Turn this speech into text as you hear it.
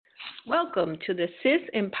Welcome to the Sis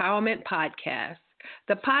Empowerment Podcast,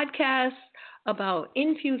 the podcast about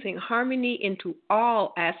infusing harmony into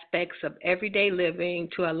all aspects of everyday living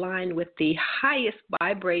to align with the highest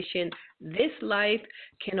vibration this life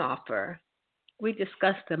can offer. We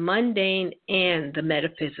discuss the mundane and the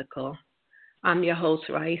metaphysical. I'm your host,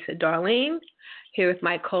 Raisa Darlene, here with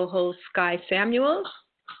my co-host, Sky Samuels.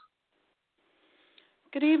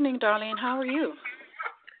 Good evening, Darlene. How are you?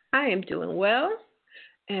 I am doing well.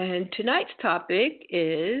 And tonight's topic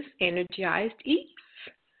is Energized Eats.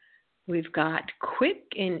 We've got quick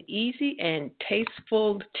and easy and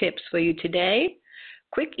tasteful tips for you today.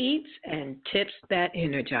 Quick eats and tips that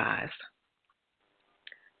energize.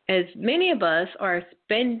 As many of us are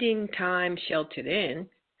spending time sheltered in,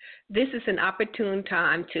 this is an opportune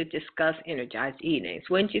time to discuss energized eatings.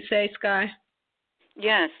 Wouldn't you say, Sky?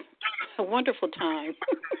 Yes, it's a wonderful time.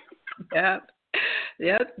 Yep.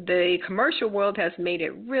 The commercial world has made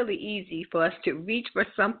it really easy for us to reach for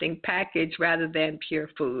something packaged rather than pure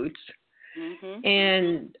foods. Mm-hmm.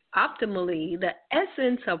 And optimally, the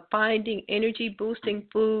essence of finding energy-boosting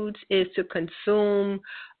foods is to consume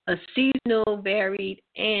a seasonal, varied,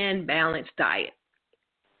 and balanced diet.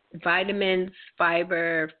 Vitamins,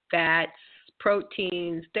 fiber, fats,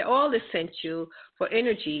 proteins, they're all essential for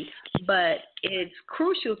energy, but it's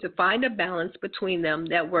crucial to find a balance between them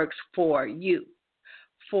that works for you,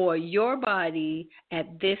 for your body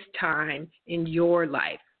at this time in your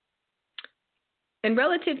life. And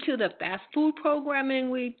relative to the fast food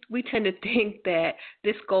programming, we tend to think that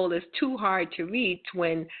this goal is too hard to reach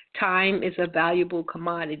when time is a valuable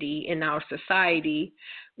commodity in our society,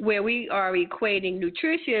 where we are equating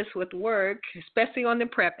nutritious with work, especially on the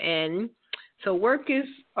prep end. So work is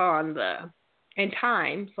and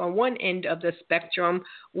time on one end of the spectrum,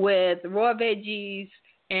 with raw veggies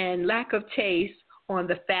and lack of taste on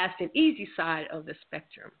the fast and easy side of the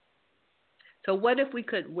spectrum. So what if we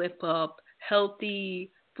could whip up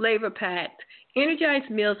healthy, flavor-packed, energized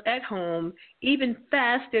meals at home even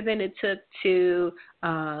faster than it took to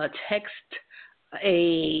text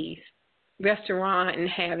a restaurant and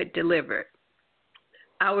have it delivered?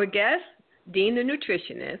 Our guest, Dean the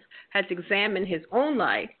Nutritionist, has examined his own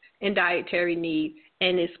life and dietary needs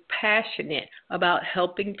and is passionate about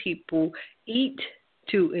helping people eat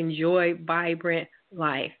to enjoy vibrant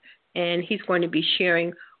life. And he's going to be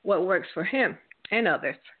sharing what works for him and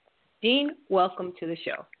others. Dean, welcome to the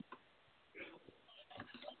show.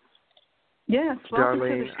 Yes, welcome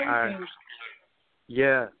Darlene, to the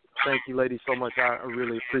show. Thank you, ladies, so much. I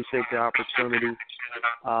really appreciate the opportunity.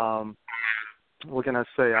 What can I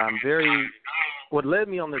say? What led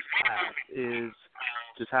me on this path is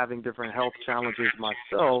just having different health challenges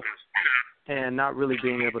myself and not really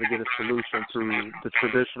being able to get a solution through the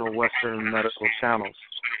traditional Western medical channels.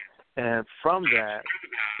 And from that,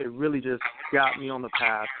 it really just got me on the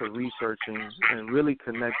path to researching and really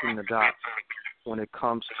connecting the dots when it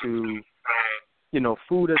comes to,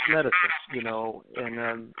 food as medicine,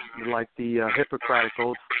 and like the Hippocratic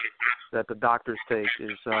Oath that the doctors take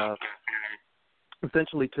is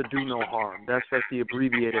essentially to do no harm. That's the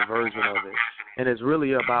abbreviated version of it. And it's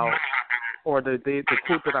really about, or the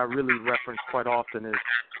quote that I really reference quite often is,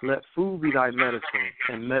 let food be thy medicine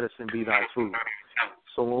and medicine be thy food.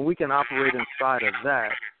 So when we can operate inside of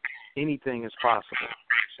that, anything is possible.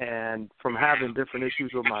 And from having different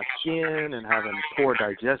issues with my skin and having poor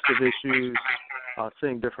digestive issues,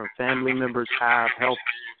 seeing different family members have health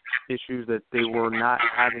issues that they were not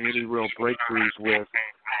having any real breakthroughs with,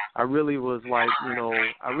 I really was like,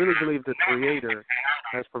 I really believe the Creator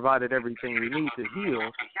has provided everything we need to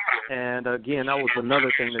heal. And again, that was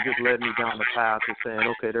another thing that just led me down the path of saying,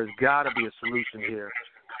 okay, there's got to be a solution here.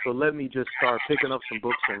 So let me just start picking up some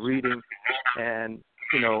books and reading. And,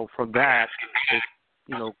 from that, it's,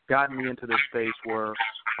 gotten me into this space where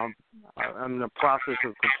I'm in the process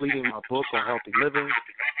of completing my book on healthy living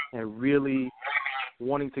and really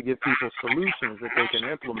wanting to give people solutions that they can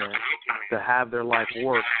implement to have their life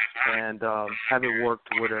work and have it work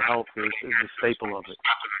to where their health is the staple of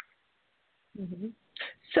it. Mm-hmm.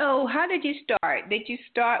 So how did you start? Did you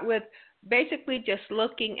start with basically just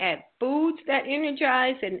looking at foods that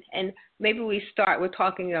energize, and maybe we start with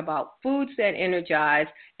talking about foods that energize,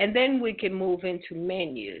 and then we can move into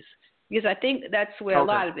menus? Because I think that's where a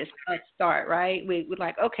lot of this start, right? We're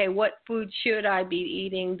like, okay, what food should I be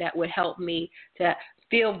eating that would help me to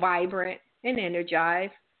feel vibrant and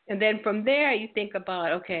energized? And then from there, you think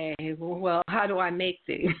about, okay, well, how do I make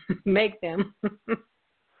them?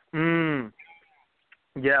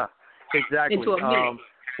 Yeah, exactly. Into a meal.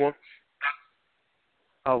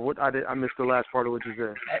 I missed the last part of what you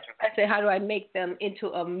said. I said, how do I make them into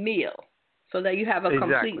a meal? so that you have a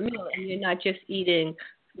complete meal and you're not just eating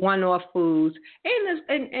one-off foods,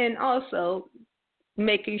 and also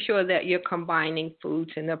making sure that you're combining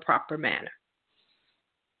foods in the proper manner.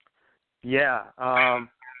 Yeah.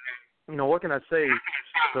 What can I say?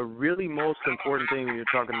 The really most important thing when you're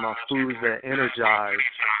talking about foods that energize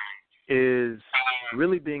is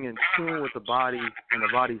really being in tune with the body and the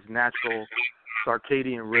body's natural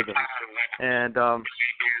circadian rhythm. And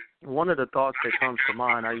one of the thoughts that comes to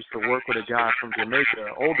mind, I used to work with a guy from Jamaica,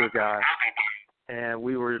 an older guy, and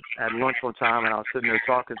we were at lunch one time, and I was sitting there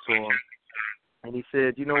talking to him, and he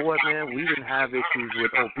said, you know what, man, we didn't have issues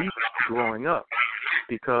with obesity growing up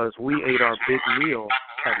because we ate our big meal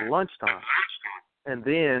at lunchtime, and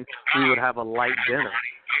then we would have a light dinner.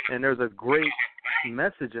 And there's a great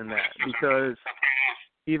message in that, because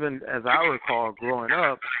even as I recall growing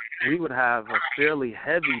up, we would have a fairly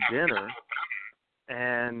heavy dinner,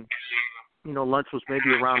 and lunch was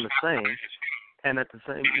maybe around the same, and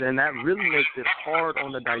and that really makes it hard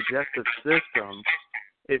on the digestive system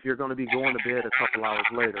if you're going to be going to bed a couple hours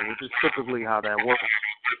later, which is typically how that works.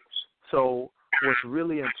 So what's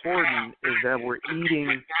really important is that we're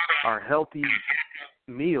eating our healthy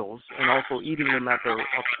meals and also eating them at the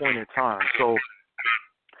appointed time. So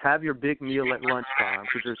have your big meal at lunchtime,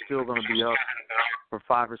 because you're still going to be up for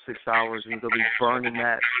 5 or 6 hours, and you're going to be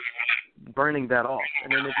burning that off.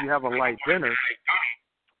 And then if you have a light dinner,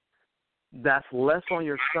 that's less on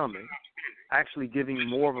your stomach, actually giving you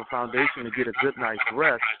more of a foundation to get a good night's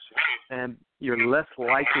rest, and you're less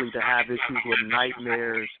likely to have issues with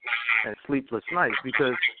nightmares and sleepless nights,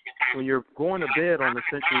 because when you're going to bed on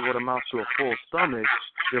essentially what amounts to a full stomach,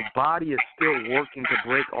 your body is still working to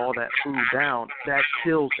break all that food down. That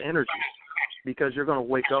kills energy, because you're going to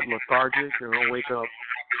wake up lethargic, you're going to wake up,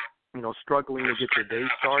 struggling to get your day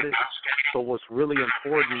started. So what's really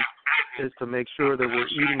important is to make sure that we're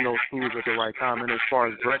eating those foods at the right time. And as far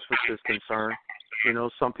as breakfast is concerned,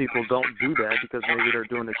 some people don't do that because maybe they're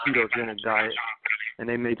doing a ketogenic diet, and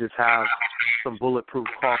they may just have some bulletproof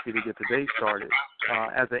coffee to get the day started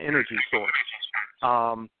as an energy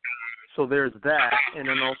source. So there's that. And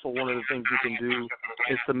then also one of the things you can do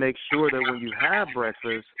is to make sure that when you have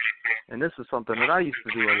breakfast, and this is something that I used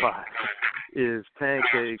to do a lot, is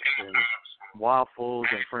pancakes and waffles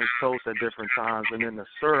and French toast at different times, and then the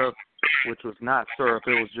syrup, which was not syrup,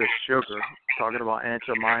 it was just sugar, talking about Aunt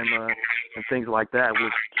Jemima and things like that,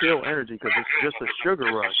 would kill energy because it's just a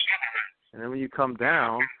sugar rush. And then when you come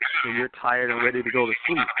down, then you're tired and ready to go to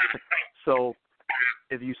sleep. So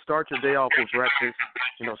if you start your day off with breakfast,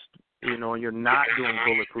 and you're not doing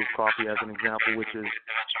bulletproof coffee as an example, which is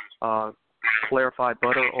clarified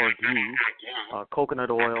butter or ghee,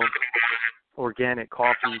 coconut oil, organic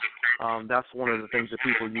coffee. That's one of the things that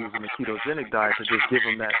people use in the ketogenic diet to just give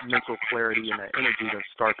them that mental clarity and that energy to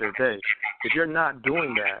start their day. If you're not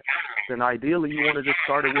doing that, then ideally you want to just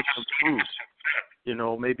start it with some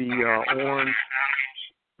fruit, maybe orange,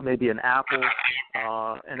 maybe an apple,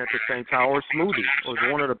 and at the same time, or a smoothie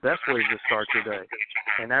is one of the best ways to start your day.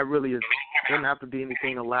 And that really doesn't have to be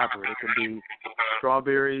anything elaborate. It can be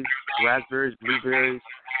strawberries, raspberries, blueberries,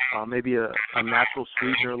 maybe a natural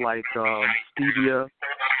sweetener like stevia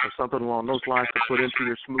or something along those lines to put into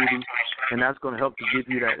your smoothie, and that's going to help to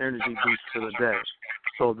give you that energy boost for the day.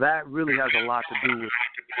 So that really has a lot to do with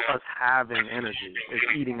us having energy, is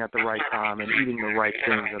eating at the right time and eating the right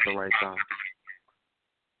things at the right time.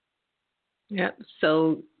 Yep.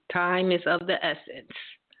 So time is of the essence.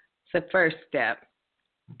 It's the first step.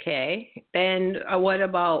 Okay. Then what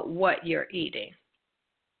about what you're eating?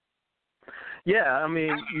 Yeah,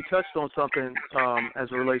 you touched on something as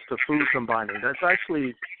it relates to food combining. That's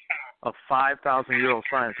actually a 5,000-year-old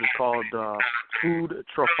science. It's called food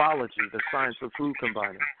trophology, the science of food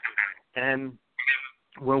combining. And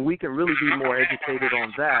when we can really be more educated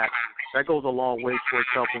on that, that goes a long way towards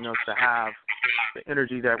helping us to have the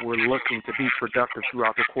energy that we're looking to be productive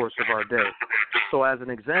throughout the course of our day. So as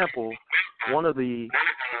an example, one of the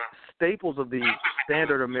staples of the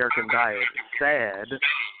standard American diet, SAD,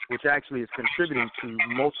 which actually is contributing to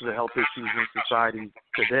most of the health issues in society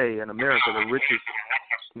today in America, the richest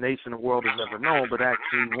nation the world has ever known, but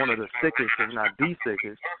actually one of the sickest, if not the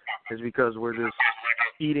sickest, is because we're just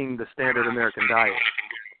eating the standard American diet.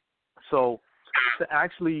 So to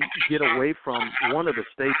actually get away from one of the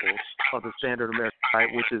staples of the standard American diet,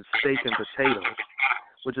 which is steak and potatoes,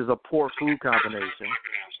 which is a poor food combination.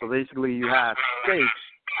 So basically you have steak,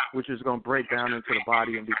 which is going to break down into the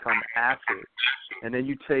body and become acid. And then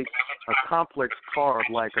you take a complex carb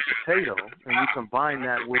like a potato and you combine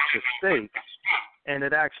that with the steak, and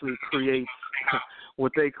it actually creates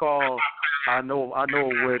what they call, I know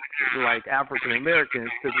with like African Americans,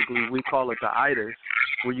 typically we call it the itis,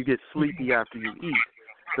 where you get sleepy after you eat.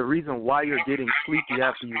 The reason why you're getting sleepy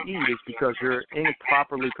after you eat is because you're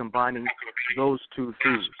improperly combining those two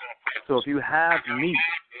foods. So if you have meat,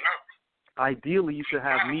 ideally you should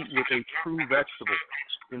have meat with a true vegetable,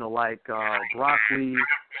 like broccoli,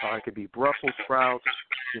 it could be Brussels sprouts,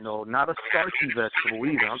 not a starchy vegetable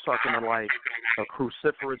either. I'm talking about like a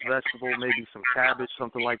cruciferous vegetable, maybe some cabbage,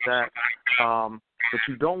 something like that. But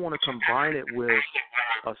you don't want to combine it with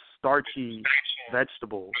a starchy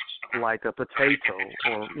vegetable like a potato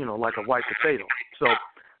or, like a white potato. So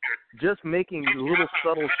just making little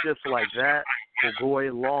subtle shifts like that will go a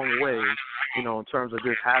long way, in terms of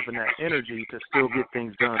just having that energy to still get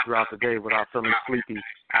things done throughout the day without feeling sleepy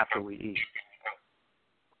after we eat.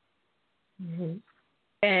 Mm-hmm.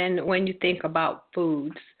 And when you think about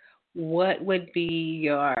foods, what would be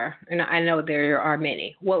your, and I know there are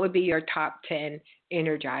many, what would be your top 10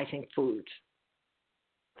 energizing foods?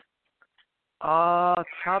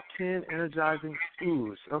 Top 10 energizing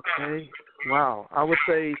foods. Okay. Wow. I would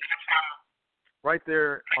say right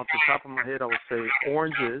there off the top of my head, I would say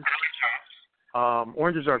oranges.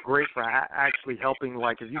 Oranges are great for actually helping,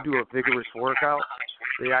 like if you do a vigorous workout,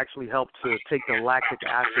 they actually help to take the lactic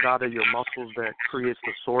acid out of your muscles that creates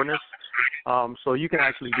the soreness. So you can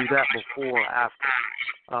actually do that before or after.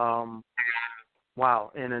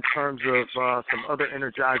 Wow. And in terms of some other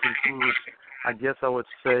energizing foods, I guess I would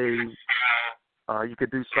say you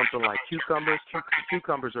could do something like cucumbers.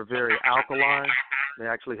 Cucumbers are very alkaline. They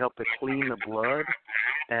actually help to clean the blood,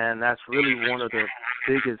 and that's really one of the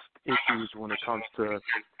biggest issues when it comes to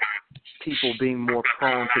people being more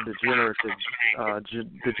prone to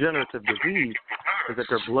degenerative disease, is that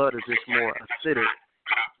their blood is just more acidic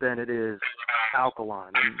than it is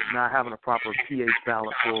alkaline, and not having a proper pH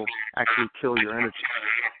balance will actually kill your energy.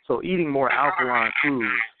 So eating more alkaline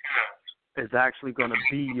foods is actually going to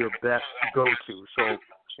be your best go-to. So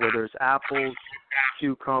whether it's apples,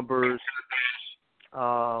 cucumbers,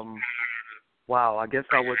 I guess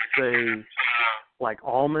I would say like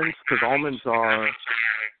almonds, because almonds are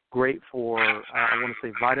great for, I want to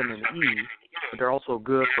say vitamin E, but they're also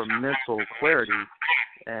good for mental clarity,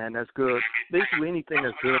 and that's good. Basically anything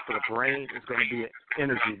that's good for the brain is going to be an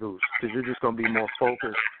energy boost, because you're just going to be more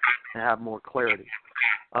focused and have more clarity.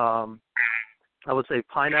 I would say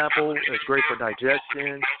pineapple is great for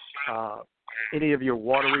digestion. Any of your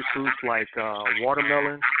watery fruits like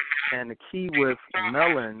watermelon. And the key with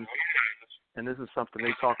melons, and this is something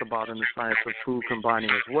they talk about in the science of food combining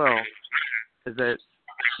as well, is that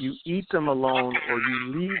you eat them alone or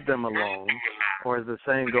you leave them alone, or as the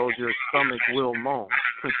saying goes, your stomach will moan.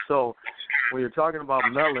 So when you're talking about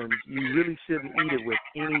melons, you really shouldn't eat it with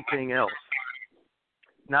anything else,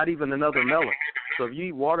 not even another melon. So if you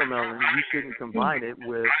eat watermelon, you shouldn't combine it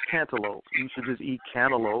with cantaloupe. You should just eat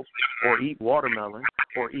cantaloupe or eat watermelon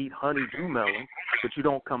or eat honeydew melon, but you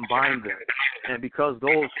don't combine them. And because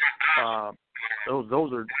those are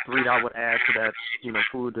three I would add to that,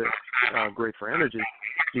 food that's great for energy,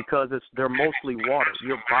 because they're mostly water.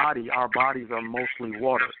 Our bodies are mostly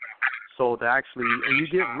water. So and you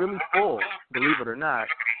get really full, believe it or not,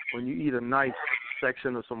 when you eat a nice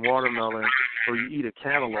section of some watermelon or you eat a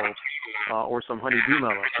cantaloupe or some honeydew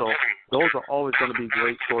melon. So those are always going to be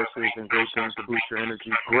great sources and great things to boost your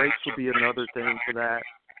energy. Grapes would be another thing for that.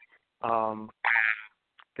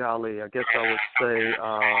 I guess I would say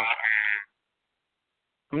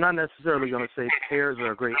I'm not necessarily going to say pears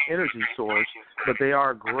are a great energy source, but they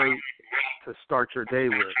are great to start your day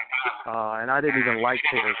with. And I didn't even like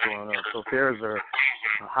pears growing up. So pears are a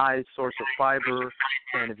high source of fiber,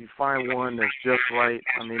 and if you find one that's just right,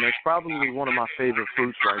 it's probably one of my favorite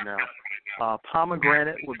fruits right now.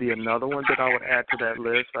 Pomegranate would be another one that I would add to that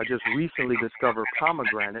list. I just recently discovered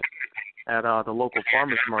pomegranate at the local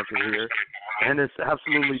farmers market here, and it's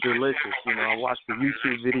absolutely delicious. I watched the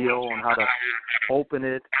YouTube video on how to open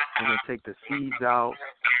it and then take the seeds out,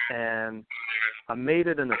 and I made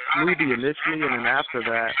it in a smoothie initially, and then after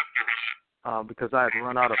that, because I had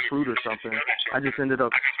run out of fruit or something, I just ended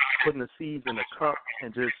up putting the seeds in a cup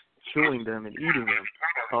and just chewing them and eating them.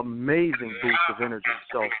 Amazing boost of energy.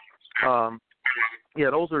 So,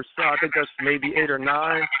 those are, I think that's maybe 8 or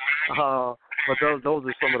 9. But those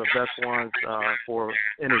are some of the best ones for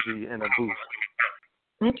energy and a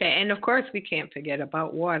boost. Okay, and of course we can't forget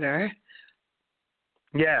about water.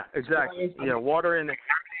 Yeah, exactly. Yeah, water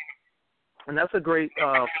and that's a great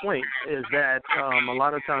point. Is that a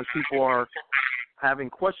lot of times people are having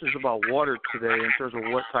questions about water today in terms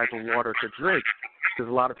of what type of water to drink, because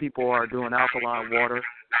a lot of people are doing alkaline water.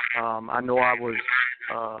 I know I was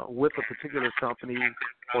with a particular company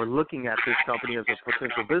or looking at this company as a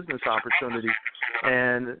potential business opportunity,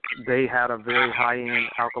 and they had a very high-end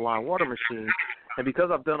alkaline water machine. And because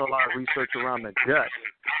I've done a lot of research around the gut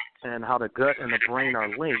and how the gut and the brain are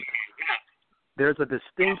linked, there's a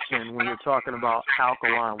distinction when you're talking about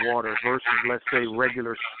alkaline water versus, let's say,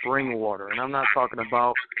 regular spring water. And I'm not talking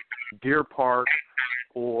about Deer Park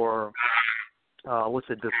or,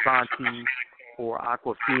 Desanti or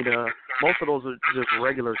Aquafina. Most of those are just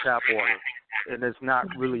regular tap water, and it's not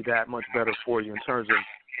really that much better for you in terms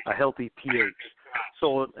of a healthy pH.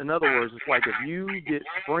 So, in other words, it's like if you get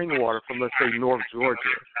spring water from, let's say, North Georgia.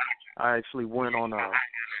 I actually went on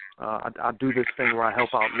I do this thing where I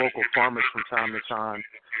help out local farmers from time to time,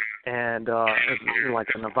 and like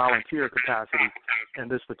in a volunteer capacity. And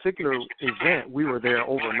this particular event, we were there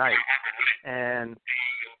overnight. And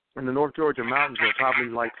in the North Georgia mountains, or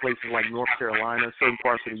probably like places like North Carolina, certain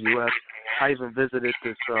parts of the U.S. I even visited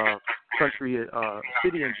this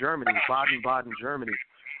city in Germany, Baden-Baden, Germany.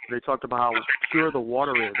 They talked about how pure the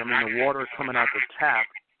water is. I mean, the water coming out the tap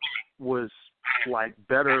was like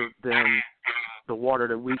better than the water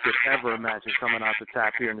that we could ever imagine coming out the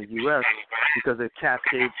tap here in the U.S. because it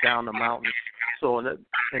cascades down the mountains. So, and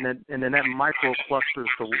then that micro clusters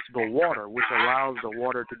the water, which allows the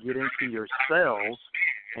water to get into your cells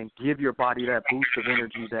and give your body that boost of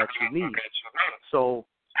energy that you need. So,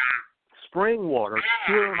 spring water,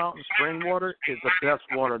 pure mountain spring water, is the best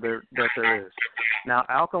water that there is. Now,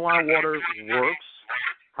 alkaline water works.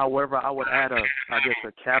 However, I would add a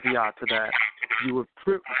caveat to that. You would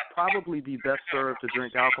probably be best served to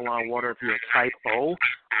drink alkaline water if you're a type O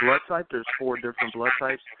blood type. There's 4 different blood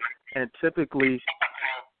types. And typically,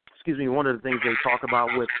 one of the things they talk about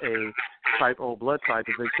with a type O blood type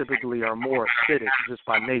is they typically are more acidic just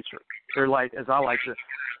by nature. They're like, as I like to,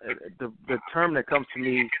 the term that comes to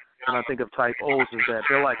me when I think of type O's is that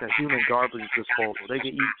they're like a human garbage disposal. They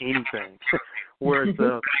can eat anything. Whereas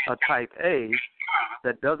a type A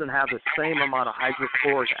that doesn't have the same amount of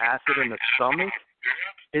hydrochloric acid in the stomach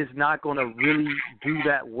is not going to really do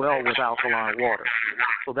that well with alkaline water.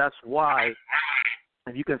 So that's why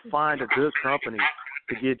if you can find a good company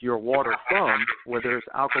to get your water from, whether it's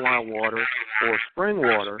alkaline water or spring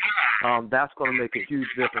water, that's going to make a huge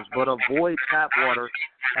difference. But avoid tap water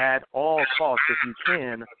at all costs if you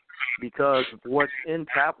can, because what's in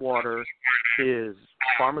tap water is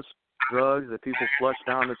pharmaceutical drugs that people flush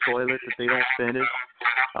down the toilet that they don't finish.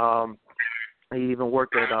 I even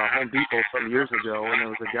worked at Home Depot some years ago, and there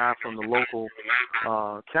was a guy from the local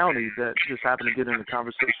county that just happened to get in a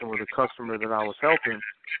conversation with a customer that I was helping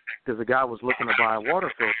because the guy was looking to buy a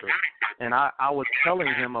water filter. And I was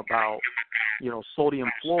telling him about, sodium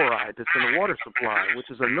fluoride that's in the water supply, which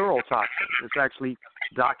is a neurotoxin. It's actually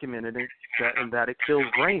documented in that it kills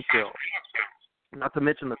brain cells. Not to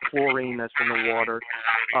mention the chlorine that's in the water.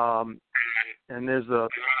 And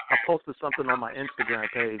I posted something on my Instagram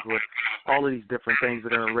page with all of these different things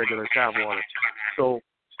that are in regular tap water. So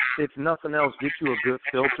if nothing else, get you a good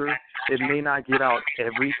filter. It may not get out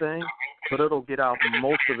everything, but it'll get out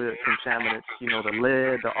most of the contaminants, the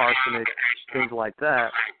lead, the arsenic, things like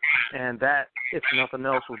that. And that, if nothing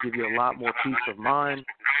else, will give you a lot more peace of mind.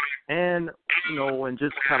 And, and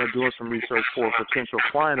just kind of doing some research for a potential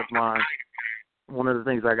client of mine, one of the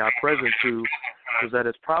things I got present to was that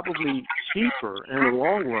it's probably cheaper in the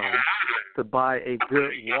long run to buy a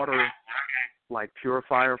good water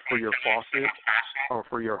purifier for your faucet or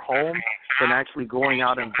for your home than actually going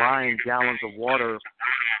out and buying gallons of water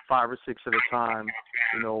 5 or 6 at a time,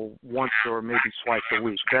 once or maybe twice a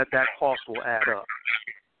week. That cost will add up.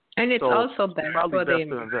 And it's also better for the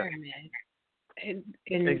environment.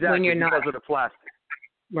 Exactly, when you're because of the plastic.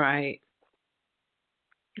 Right.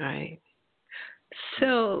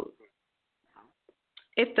 So,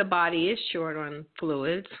 if the body is short on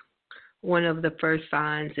fluids, one of the first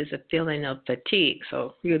signs is a feeling of fatigue.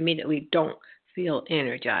 So you immediately don't feel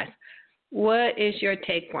energized. What is your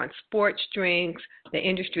take on sports drinks? The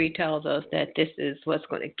industry tells us that this is what's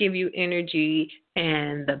going to give you energy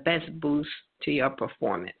and the best boost to your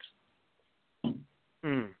performance.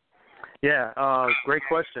 Yeah, great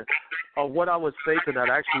question. What I would say to that,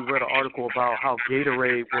 I actually read an article about how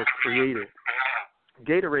Gatorade was created.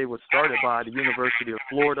 Gatorade was started by the University of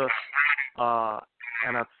Florida,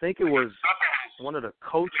 and I think it was one of the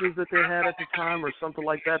coaches that they had at the time or something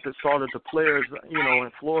like that saw that the players,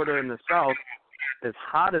 in Florida and the South, as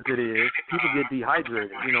hot as it is, people get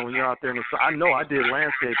dehydrated, when you're out there in the South. I know I did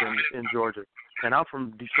landscaping in Georgia, and I'm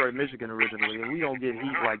from Detroit, Michigan originally, and we don't get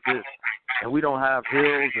heat like this. And we don't have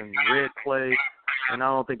hills and red clay, and I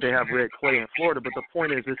don't think they have red clay in Florida, but the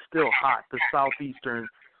point is it's still hot. The southeastern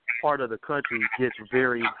part of the country gets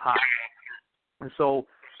very hot. And so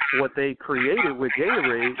what they created with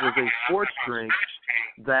Gatorade was a sports drink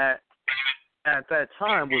that at that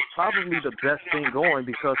time was probably the best thing going,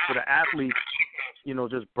 because for the athletes,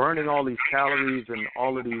 just burning all these calories and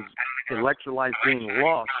all of these electrolytes being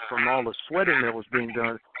lost from all the sweating that was being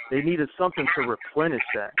done, they needed something to replenish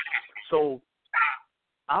that. So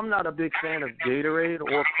I'm not a big fan of Gatorade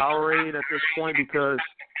or Powerade at this point, because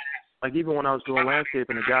like even when I was doing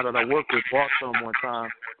landscaping, the guy that I worked with bought some one time,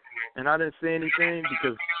 and I didn't say anything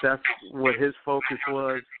because that's what his focus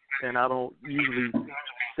was, and I don't usually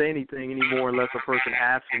say anything anymore unless a person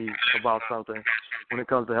asks me about something when it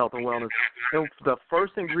comes to health and wellness. And the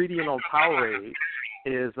first ingredient on Powerade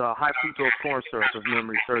is high fructose corn syrup, if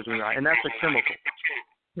memory serves me right, and that's a chemical.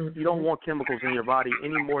 Mm-hmm. You don't want chemicals in your body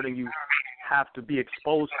any more than you have to be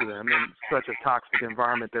exposed to them in such a toxic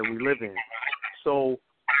environment that we live in. So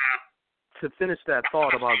to finish that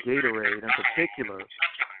thought about Gatorade in particular,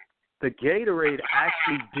 the Gatorade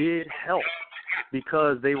actually did help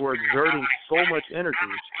because they were exerting so much energy.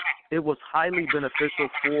 It was highly beneficial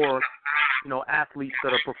for, athletes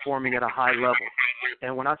that are performing at a high level.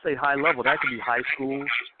 And when I say high level, that could be high school,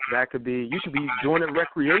 you could be doing it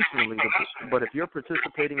recreationally. But if you're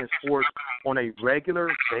participating in sports on a regular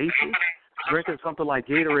basis, drinking something like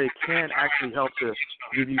Gatorade can actually help to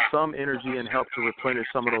give you some energy and help to replenish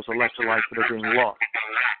some of those electrolytes that are being lost.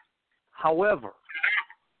 However,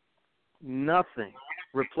 nothing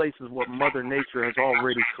replaces what Mother Nature has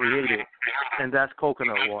already created, and that's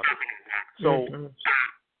coconut water. So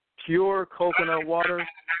pure coconut water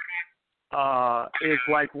is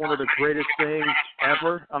like one of the greatest things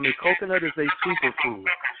ever. I mean, coconut is a superfood.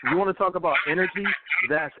 You want to talk about energy?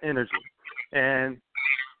 That's energy. And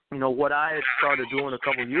what I had started doing a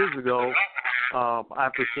couple of years ago,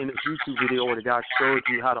 after seeing this YouTube video where the guy showed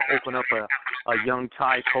you how to open up a young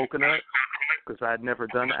Thai coconut, because I had never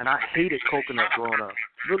done that, and I hated coconut growing up.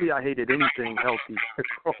 Really, I hated anything healthy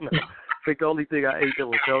growing up. I think the only thing I ate that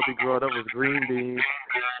was healthy growing up was green beans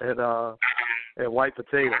and white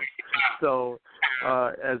potatoes. So,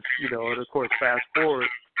 and of course, fast forward,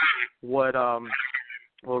 what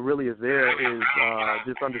really is there is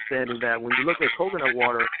just understanding that when you look at coconut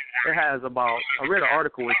water, it has I read an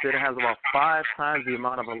article which said it has about 5 times the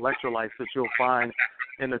amount of electrolytes that you'll find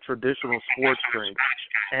in a traditional sports drink.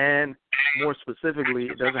 And more specifically,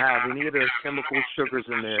 it doesn't have any of the chemical sugars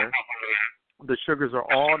in there. The sugars are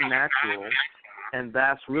all natural, and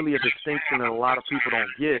that's really a distinction that a lot of people don't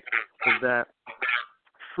get, is that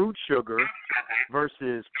fruit sugar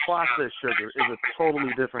versus processed sugar is a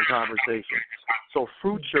totally different conversation. So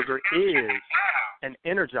fruit sugar is an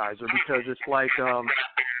energizer because it's like,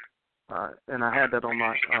 and I had that on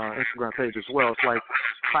my Instagram page as well, it's like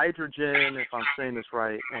hydrogen, if I'm saying this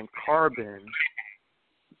right, and carbon,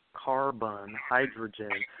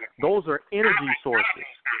 hydrogen, those are energy sources.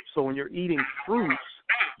 So when you're eating fruits,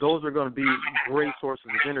 those are going to be great sources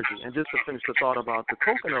of energy. And just to finish the thought about the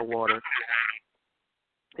coconut water,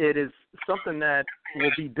 it is something that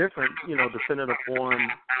will be different, depending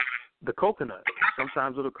upon the coconut.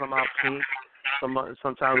 Sometimes it'll come out pink.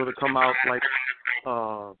 Sometimes it'll come out like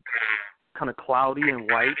kind of cloudy and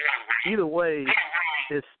white. Either way,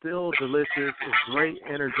 it's still delicious. It's great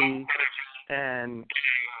energy. And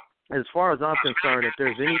as far as I'm concerned, if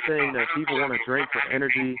there's anything that people want to drink for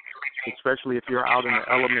energy, especially if you're out in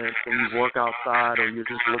the elements and you work outside or you're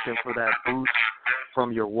just looking for that boost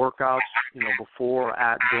from your workouts, before,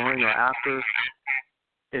 during, or after,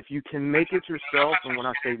 if you can make it yourself, and when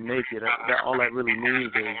I say make it, that all that really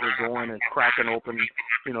means is you're going and cracking open,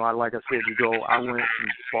 like I said, I went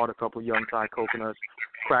and bought a couple young Thai coconuts,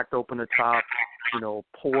 cracked open the top,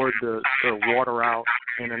 poured the water out,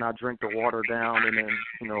 and then I drink the water down, and then,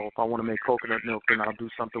 if I want to make coconut milk, then I'll do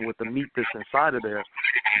something with the meat that's inside of there.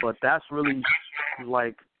 But that's really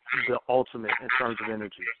like the ultimate in terms of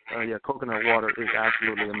energy. Coconut water is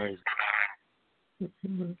absolutely amazing.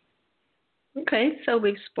 Mm-hmm. Okay, so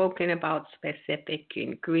we've spoken about specific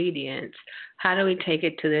ingredients. How do we take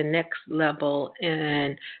it to the next level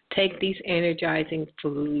and take these energizing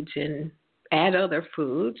foods and add other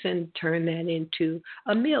foods and turn that into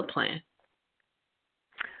a meal plan?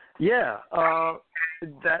 So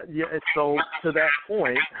to that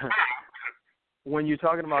point, when you're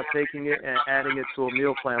talking about taking it and adding it to a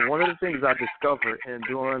meal plan, one of the things I discovered in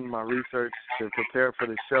doing my research to prepare for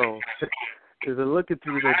the show is in looking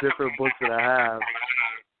through the different books that I have,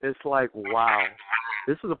 it's like, wow,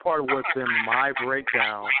 this is a part of what's been my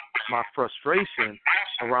breakdown, my frustration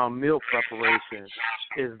around meal preparation,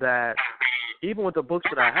 is that even with the books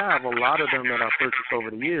that I have, a lot of them that I purchased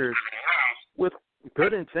over the years, with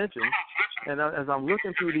good intentions, And as I'm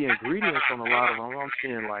looking through the ingredients on a lot of them, I'm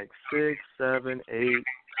seeing like 6, 7, 8,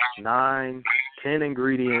 9, 10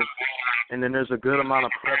 ingredients, and then there's a good amount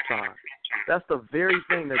of prep time. That's the very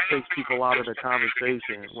thing that takes people out of the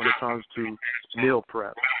conversation when it comes to meal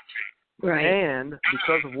prep. Right. And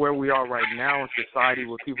because of where we are right now in society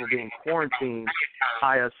with people being quarantined,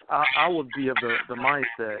 I would be of the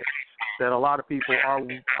mindset that a lot of people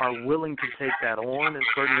are willing to take that on in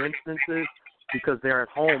certain instances because they're at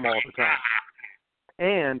home all the time.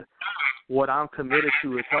 And what I'm committed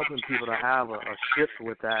to is helping people to have a shift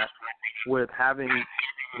with that, with having,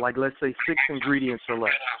 like, let's say 6 ingredients or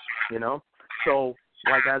less, you know? So,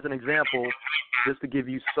 like, as an example, just to give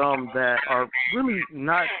you some that are really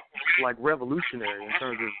not, like, revolutionary in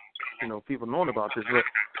terms of, you know, people knowing about this, but,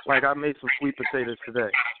 like, I made some sweet potatoes today.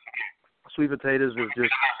 Sweet potatoes is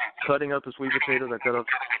just cutting up the sweet potatoes. I cut up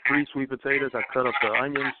 3 sweet potatoes. I cut up the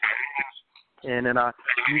onions. And then I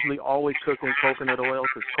usually always cook in coconut oil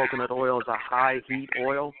because coconut oil is a high-heat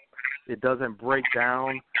oil. It doesn't break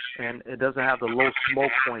down, and it doesn't have the low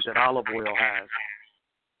smoke point that olive oil has.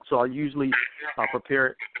 So I usually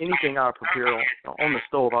prepare anything I prepare on the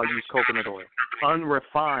stove, I'll use coconut oil,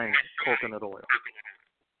 unrefined coconut oil.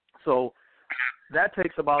 So that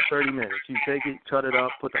takes about 30 minutes. You take it, cut it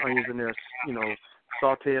up, put the onions in there, you know,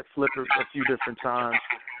 saute it, flip it a few different times,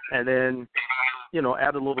 and then, you know,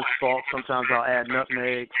 add a little salt. Sometimes I'll add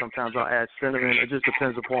nutmeg. Sometimes I'll add cinnamon. It just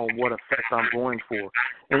depends upon what effect I'm going for.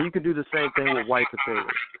 And you can do the same thing with white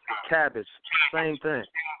potatoes. Cabbage, same thing.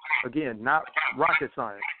 Again, not rocket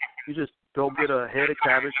science. You just go get a head of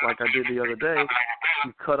cabbage like I did the other day.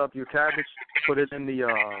 You cut up your cabbage, put it in the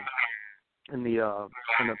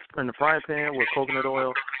frying pan with coconut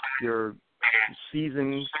oil, your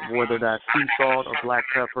seasonings, whether that's sea salt or black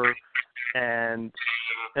pepper, and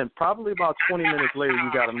probably about 20 minutes later,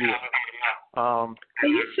 you got a meal. So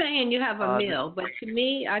you're saying you have a meal, but to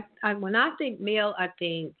me, I when I think meal, I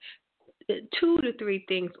think 2 to 3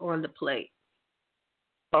 things on the plate.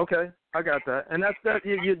 Okay, I got that, and that's that.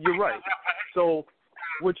 You're right. So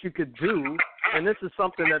what you could do, and this is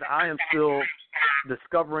something that I am still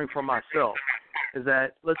discovering for myself, is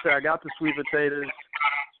that let's say I got the sweet potatoes.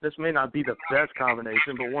 This may not be the best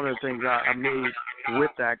combination, but one of the things I made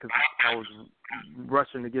with that, because I was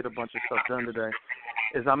rushing to get a bunch of stuff done today,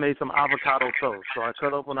 is I made some avocado toast. So I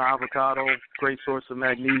cut open an avocado, great source of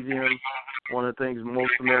magnesium, one of the things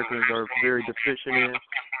most Americans are very deficient in.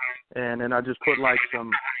 And then I just put like some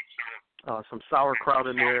sauerkraut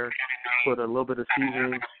in there, put a little bit of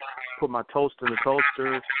seasoning, put my toast in the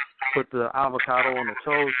toaster, put the avocado on the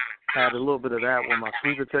toast, add a little bit of that with my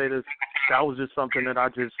sweet potatoes. That was just something that I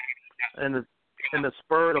just, in the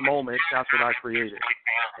spur of the moment, that's what I created.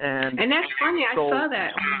 And that's funny. I saw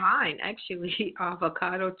that online, actually,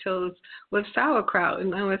 avocado toast with sauerkraut.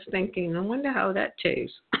 And I was thinking, I wonder how that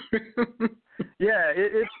tastes. Yeah,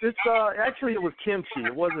 it's actually it was kimchi.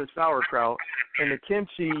 It wasn't sauerkraut. And the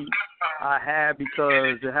kimchi I had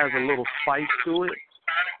because it has a little spice to it.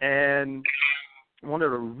 And one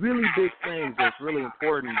of the really big things that's really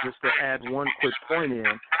important, just to add one quick point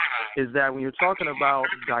in, is that when you're talking about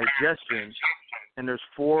digestion, and there's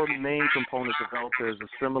 4 main components of health. There's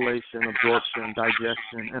assimilation, absorption,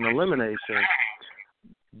 digestion, and elimination.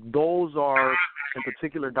 Those are, in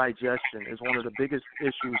particular, digestion is one of the biggest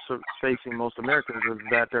issues facing most Americans, is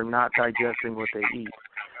that they're not digesting what they eat.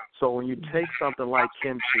 So when you take something like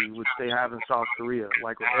kimchi, which they have in South Korea,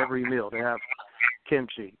 like with every meal, they have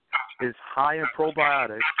kimchi. It's high in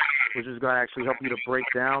probiotics, which is going to actually help you to break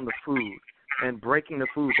down the food. And breaking the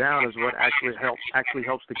food down is what actually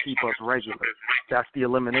helps to keep us regular. That's the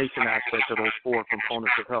elimination aspect of those 4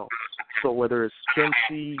 components of health. So whether it's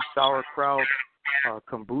kimchi, sauerkraut,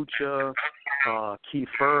 kombucha,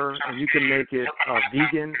 kefir, and you can make it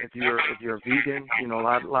vegan if you're a vegan. You know, a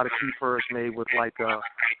lot of kefir is made with like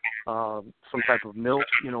some type of milk.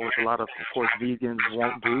 You know, which a lot of course vegans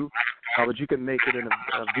won't do, but you can make it in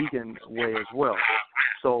a vegan way as well.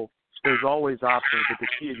 So there's always options, but the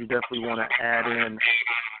key is you definitely want to add in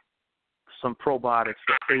some probiotics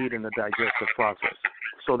to aid in the digestive process.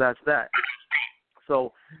 So that's that.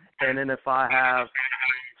 So, and then if I have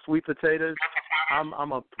sweet potatoes,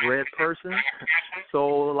 I'm a bread person.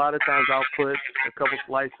 So a lot of times I'll put a couple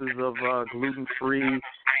slices of gluten-free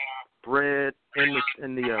bread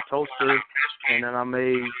in the toaster, and then I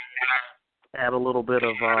may add a little bit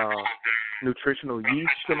of nutritional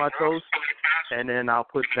yeast to my toast. And then I'll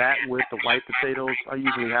put that with the white potatoes. I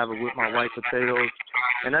usually have it with my white potatoes.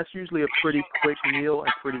 And that's usually a pretty quick meal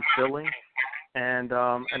and pretty filling. And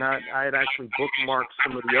I had actually bookmarked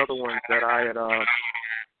some of the other ones that I had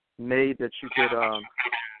made that you could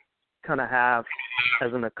kind of have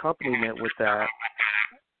as an accompaniment with that,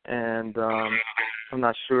 and I'm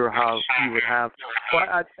not sure how you would have.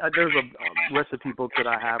 Well, there's a recipe book that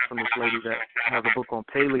I have from this lady that has a book on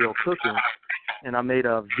paleo cooking, and I made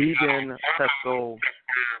a vegan pesto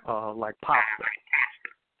like pasta,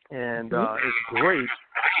 and it's great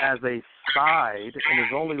as a side, and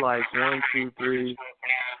it's only like 1, 2, 3,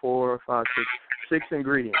 4, 5, 6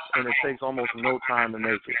 ingredients, and it takes almost no time to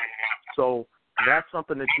make it. So that's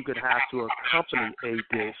something that you could have to accompany a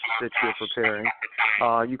dish that you're preparing.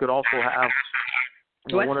 You could also have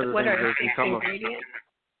one of the things is become ingredients?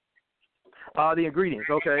 The ingredients,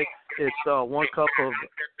 okay. It's 1 cup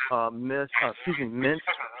of minced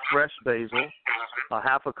fresh basil, a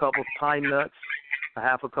half a cup of pine nuts, a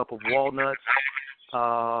half a cup of walnuts,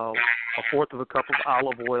 a fourth of a cup of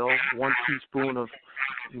olive oil, 1 teaspoon of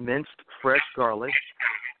minced fresh garlic,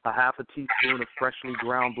 a half a teaspoon of freshly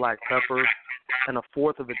ground black pepper, and a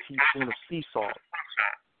fourth of a teaspoon of sea salt.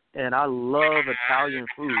 And I love Italian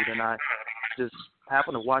food, and I just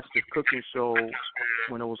happened to watch this cooking show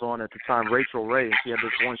when it was on at the time, Rachel Ray, and she had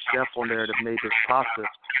this one chef on there that made this pasta,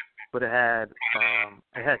 but it had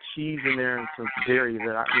cheese in there and some dairy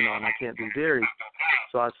that and I can't do dairy.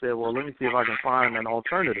 So I said, well, let me see if I can find an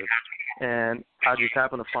alternative. And I just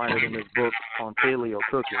happened to find it in this book on paleo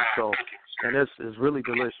cooking. So, and this is really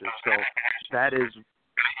delicious. So that is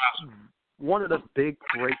one of the big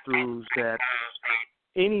breakthroughs that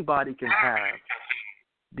anybody can have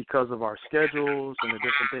because of our schedules and the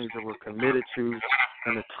different things that we're committed to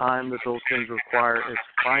and the time that those things require, is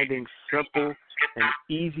finding simple and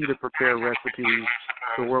easy to prepare recipes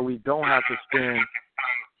to where we don't have to spend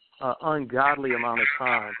an ungodly amount of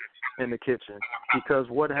time in the kitchen. Because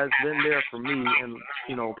what has been there for me in,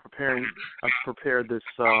 preparing, I've prepared this,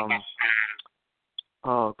 polenta,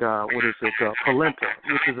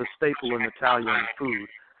 which is a staple in Italian food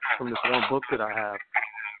from this one book that I have.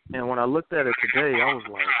 And when I looked at it today, I was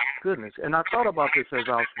like, goodness. And I thought about this as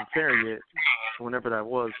I was preparing it, whenever that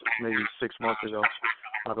was, maybe 6 months ago,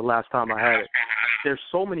 the last time I had it. There's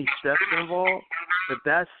so many steps involved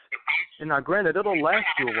and now granted, it'll last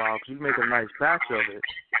you a while because you make a nice batch of it.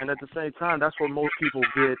 And at the same time, that's where most people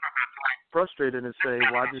get frustrated and say,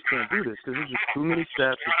 well, I just can't do this because there's just too many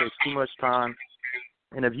steps. It takes too much time.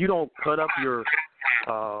 And if you don't cut up your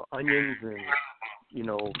onions and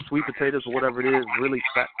sweet potatoes or whatever it is really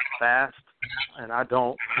fast, and I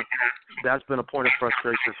don't, that's been a point of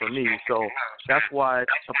frustration for me. So that's why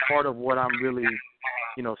a part of what I'm really,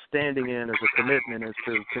 standing in as a commitment is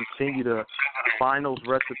to continue to find those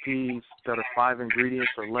recipes that are 5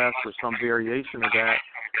 ingredients or less or some variation of that,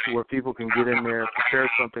 to where people can get in there, prepare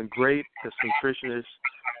something great that's nutritious,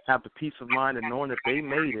 have the peace of mind and knowing that they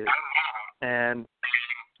made it, and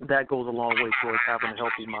that goes a long way towards having a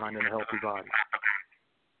healthy mind and a healthy body.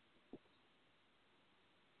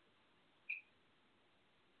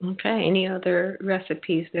 Okay. Any other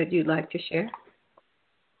recipes that you'd like to share?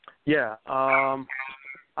 Yeah.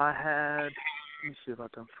 I had, let me see if I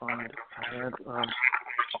can find it. I had some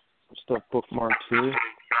stuff bookmarked here.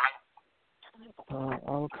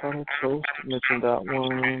 Avocado toast, mentioned that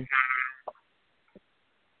one.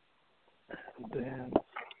 And then,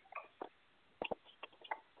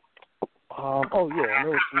 there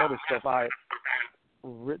was some other stuff I had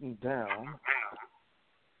written down.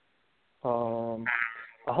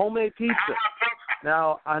 A homemade pizza.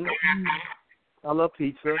 Now, I know I love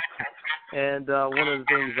pizza, and one of the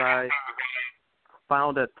things I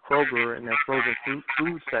found at Kroger in that frozen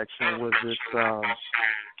food section was this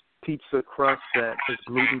pizza crust that is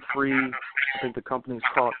gluten-free. I think the company's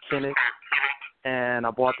called Kinnick, and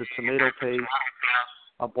I bought the tomato paste.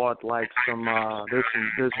 I bought like some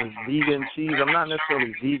there's some vegan cheese. I'm not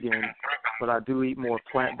necessarily vegan, but I do eat more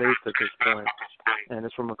plant-based at this point. And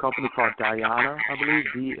it's from a company called Diana, I believe,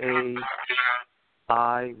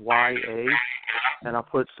 DAIYA. And I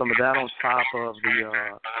put some of that on top of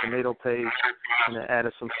the tomato paste, and then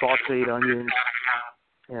added some sauteed onions,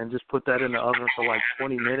 and just put that in the oven for like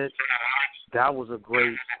 20 minutes. That was a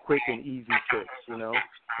great, quick and easy fix, and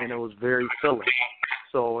it was very filling.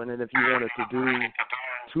 So, and then if you wanted to do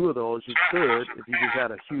 2 of those, you could, if you just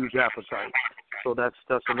had a huge appetite. So that's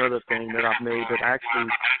another thing that I've made that actually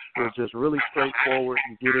is just really straightforward.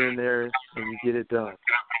 You get in there and you get it done.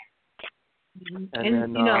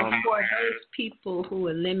 And then, for those people who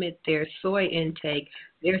will limit their soy intake,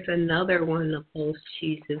 there's another one of those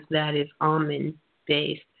cheeses that is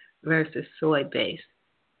almond-based versus soy-based.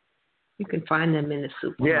 You can find them in the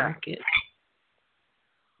supermarket.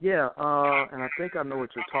 Yeah, and I think I know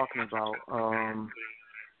what you're talking about.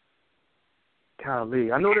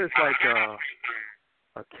 Golly, I know there's like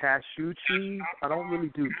a cashew cheese. I don't really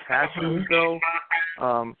do cashews though,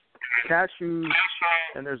 Cashews,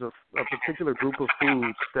 and there's a particular group of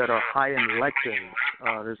foods that are high in lectins.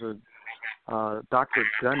 There's a Dr.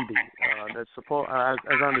 Gundy, that's supposed, as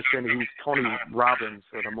I understand it, he's Tony Robbins,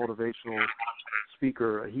 the motivational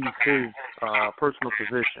speaker. He's his personal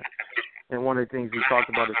physician. And one of the things he talked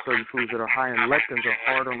about is certain foods that are high in lectins are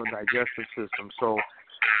hard on the digestive system. So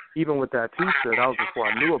even with that piece, that was before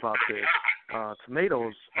I knew about this,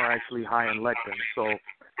 tomatoes are actually high in lectins. So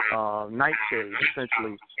nightshades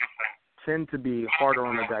essentially tend to be harder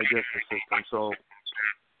on the digestive system. So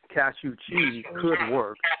cashew cheese could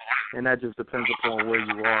work, and that just depends upon where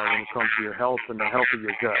you are when it comes to your health and the health of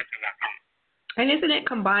your gut. And isn't it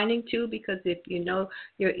combining too? Because if you know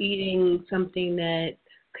you're eating something that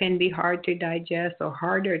can be hard to digest or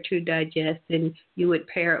harder to digest, then you would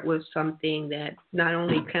pair it with something that not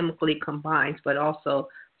only chemically combines, but also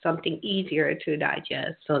something easier to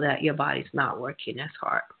digest so that your body's not working as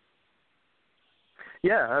hard.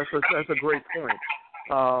 Yeah, that's a great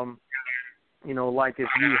point. You know, like if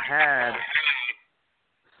you had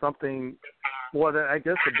something, well, I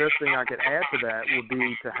guess the best thing I could add to that would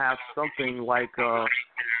be to have something like,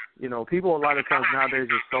 you know, people a lot of times nowadays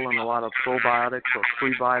are selling a lot of probiotics or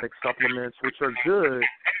prebiotic supplements, which are good,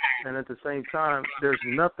 and at the same time, there's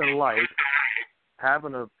nothing like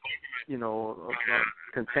having a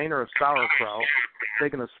container of sauerkraut,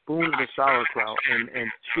 taking a spoon of the sauerkraut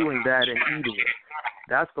and chewing that and eating it.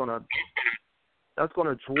 That's gonna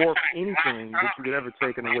dwarf anything that you could ever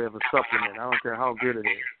take in the way of a supplement. I don't care how good it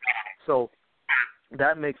is. So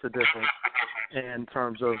that makes a difference in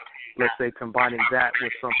terms of, let's say, combining that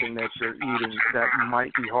with something that you're eating that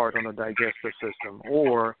might be hard on the digestive system.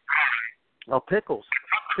 Or pickles.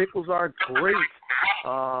 Pickles are great.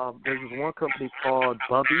 There's this one company called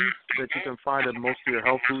Bubby's that you can find at most of your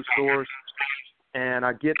health food stores. And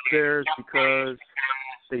I get theirs because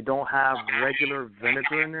they don't have regular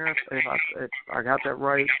vinegar in there, if I got that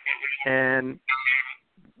right. And,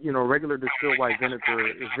 you know, regular distilled white vinegar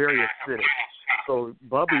is very acidic. So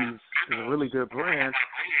Bubby's is a really good brand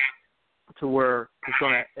to where it's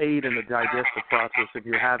going to aid in the digestive process if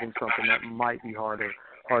you're having something that might be harder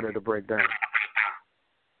to break down.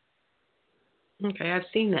 Okay, I've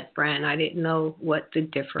seen that brand. I didn't know what the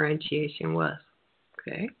differentiation was.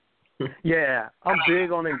 Okay. Yeah, I'm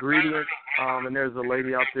big on ingredients, and there's a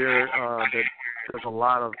lady out there that does a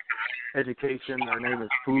lot of education. Her name is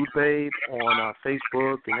Food Babe on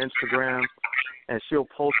Facebook and Instagram, and she'll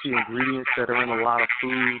post the ingredients that are in a lot of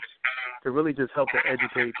foods to really just help to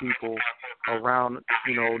educate people around,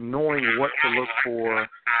 you know, knowing what to look for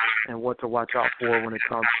and what to watch out for when it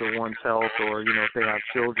comes to one's health, or, you know, if they have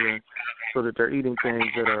children, so that they're eating things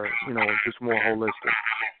that are, you know, just more holistic.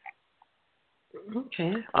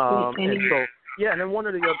 Okay. And so, yeah, and then one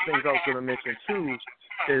of the other things I was going to mention, too,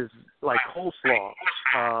 is like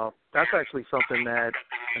coleslaw. That's actually something that,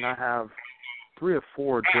 and I have 3 or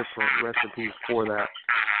 4 different recipes for that.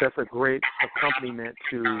 That's a great accompaniment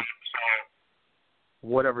to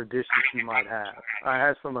whatever dishes you might have. I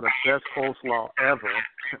had some of the best coleslaw ever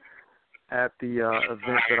at the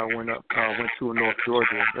event that I went to in North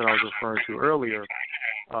Georgia that I was referring to earlier,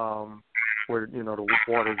 where, you know, the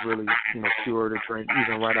water is really, you know, pure to drink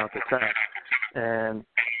even right out the tap. And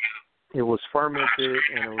it was fermented,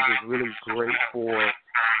 and it was just really great for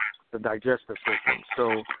the digestive system.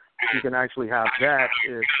 So you can actually have that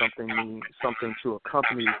as something to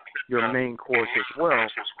accompany your main course as well.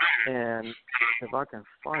 And if I can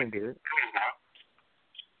find it,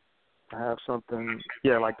 I have something,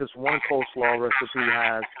 like this one coleslaw recipe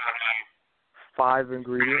has 5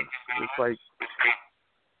 ingredients. It's like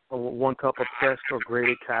 1 cup of pressed or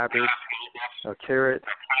grated cabbage, a carrot,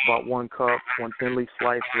 about 1 cup, 1 thinly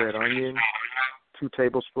sliced red onion, 2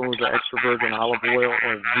 tablespoons of extra virgin olive oil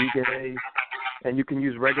or vegan, and you can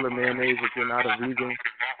use regular mayonnaise if you're not a vegan,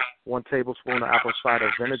 1 tablespoon of apple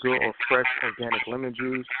cider vinegar or fresh organic lemon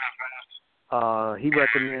juice. He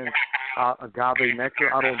recommends agave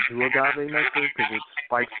nectar. I don't do agave nectar because it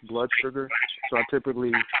spikes blood sugar, so I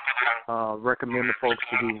typically recommend the folks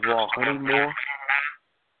to do raw honey more.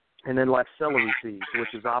 And then like celery seeds,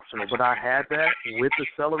 which is optional. But I had that with the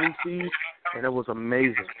celery seeds, and it was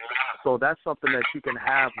amazing. So that's something that you can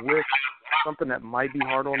have with something that might be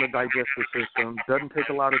hard on the digestive system, doesn't take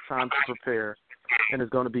a lot of time to prepare, and is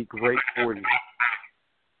going to be great for you.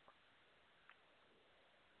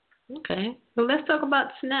 Okay. Well, let's talk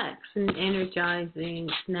about snacks and energizing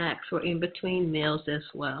snacks for in between meals as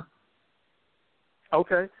well.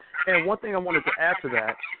 Okay. And one thing I wanted to add to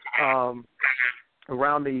that,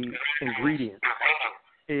 around the ingredients,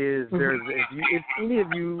 is if any of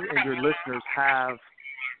you and your listeners have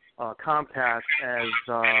Comcast as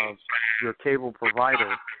your cable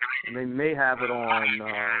provider, and they may have it on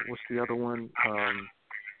what's the other one?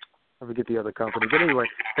 I forget the other company, but anyway,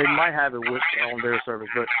 they might have it on their service.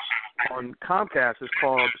 But on Comcast, it's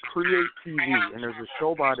called Create TV, and there's a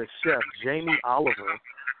show by the chef Jamie Oliver,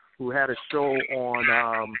 who had a show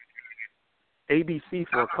on ABC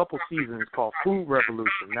for a couple seasons called Food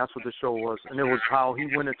Revolution. That's what the show was, and it was how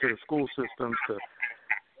he went into the school systems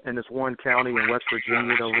in this one county in West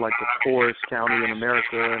Virginia that was like the poorest county in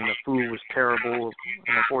America, and the food was terrible.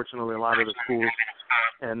 And unfortunately, a lot of the schools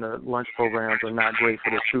and the lunch programs are not great for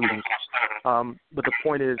the students. But the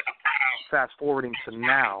point is, fast forwarding to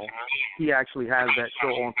now, he actually has that show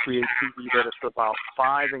on Create TV that it's about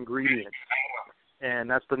 5 ingredients, and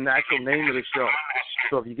that's the actual name of the show.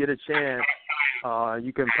 So if you get a chance,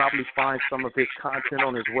 you can probably find some of his content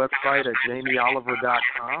on his website at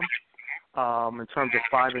jamieoliver.com. In terms of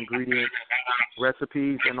 5 ingredients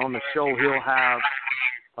recipes, and on the show he'll have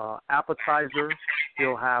appetizer,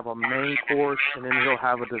 he'll have a main course, and then he'll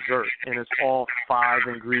have a dessert, and it's all 5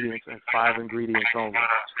 ingredients and 5 ingredients only.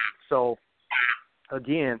 So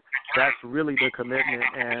again, that's really the commitment,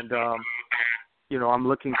 and I'm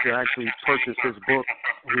looking to actually purchase his book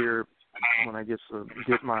here when I get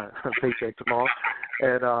my paycheck tomorrow.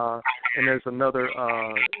 And there's another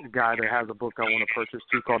guy that has a book I want to purchase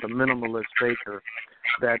too called The Minimalist Baker.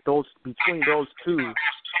 That between those two,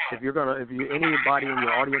 if anybody in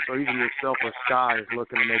your audience or even yourself or Sky is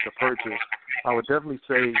looking to make a purchase, I would definitely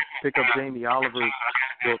say pick up Jamie Oliver's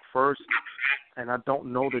book first. And I don't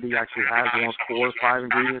know that he actually has one 4 or 5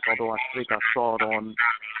 ingredients, although I think I saw it on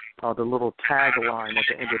the little tagline at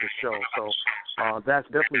the end of the show. So that's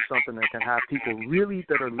definitely something that can have people really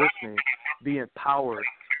that are listening be empowered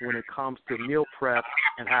when it comes to meal prep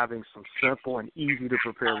and having some simple and easy to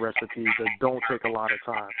prepare recipes that don't take a lot of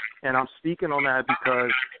time. And I'm speaking on that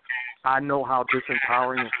because I know how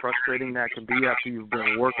disempowering and frustrating that can be after you've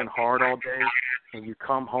been working hard all day and you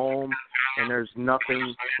come home and there's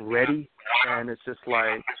nothing ready, and it's just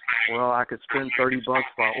like, well, I could spend $30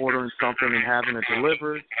 by ordering something and having it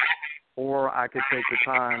delivered, or I could take the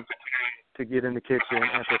time to get in the kitchen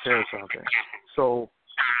and prepare something. So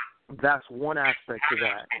that's one aspect to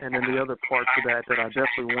that. And then the other part to that I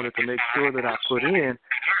definitely wanted to make sure that I put in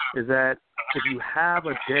is that if you have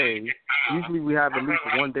a day, usually we have at least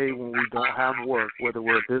one day when we don't have work, whether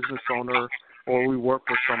we're a business owner or we work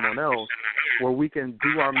for someone else, where we can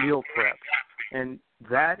do our meal prep. And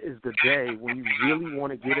that is the day when you really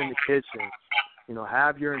want to get in the kitchen,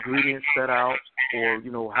 have your ingredients set out, or,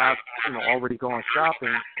 have, already gone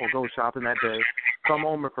shopping or go shopping that day, come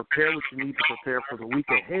home and prepare what you need to prepare for the week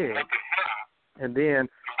ahead. And then,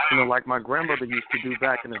 like my grandmother used to do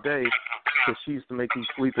back in the day, because she used to make these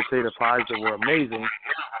sweet potato pies that were amazing,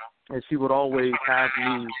 and she would always have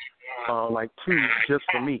me, 2 just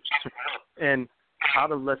for me. And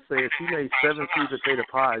out of, let's say, if she made 7 sweet potato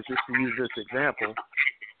pies, just to use this example,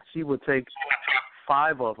 she would take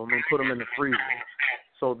 5 of them and put them in the freezer.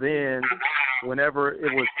 So then whenever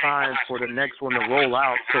it was time for the next one to roll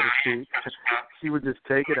out, so to speak, she would just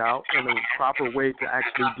take it out. And the proper way to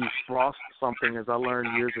actually defrost something, as I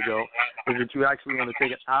learned years ago, is that you actually want to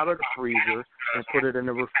take it out of the freezer and put it in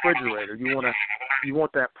the refrigerator. You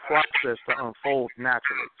want that process to unfold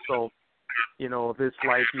naturally. So, if it's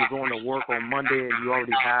like you're going to work on Monday and you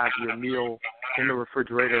already have your meal in the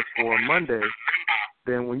refrigerator for Monday,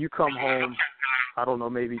 then when you come home, I don't know,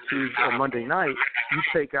 maybe Tuesday or Monday night, you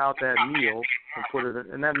take out that meal and put it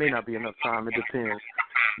in, and that may not be enough time, it depends.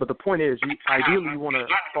 But the point is, ideally you want to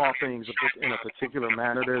thaw things in a particular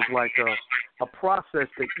manner. There's like a process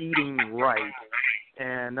to eating right,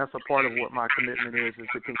 and that's a part of what my commitment is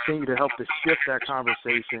to continue to help to shift that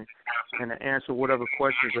conversation and to answer whatever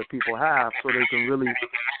questions that people have so they can really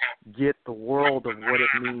get the world of what it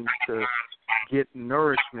means to get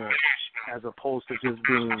nourishment as opposed to just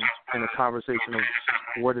being in a conversation of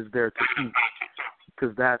what is there to eat,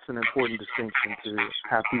 because that's an important distinction to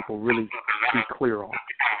have people really be clear on.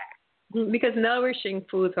 Because nourishing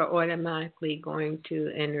foods are automatically going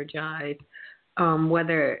to energize,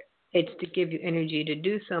 whether it's to give you energy to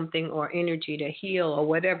do something or energy to heal or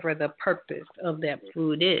whatever the purpose of that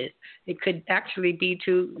food is. It could actually be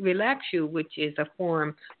to relax you, which is a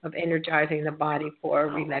form of energizing the body for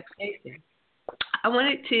relaxation. I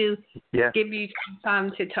wanted to give you some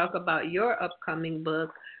time to talk about your upcoming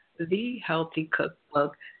book, The Healthy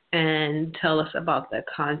Cookbook, and tell us about the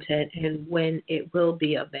content and when it will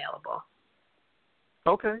be available.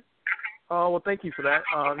 Okay. Well, thank you for that.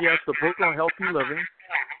 Yes, the book on healthy living,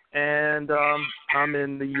 and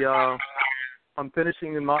I'm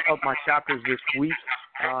finishing up my chapters this week.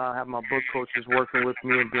 I have my book coaches working with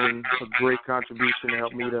me and doing a great contribution to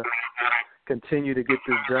help me to continue to get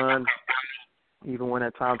this done, even when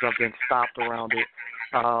at times I've been stopped around it.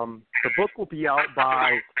 The book will be out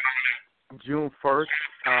by June 1st.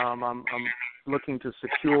 I'm looking to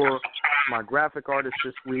secure my graphic artist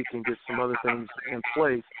this week and get some other things in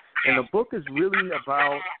place. And the book is really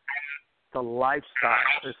about the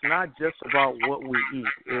lifestyle. It's not just about what we eat.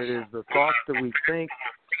 It is the thoughts that we think.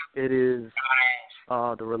 It is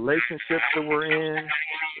the relationships that we're in.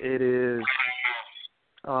 It is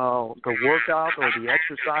the workout or the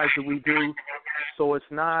exercise that we do. So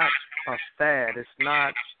it's not a fad. It's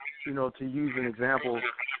not, to use an example,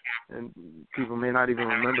 and people may not even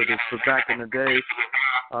remember this, but back in the day,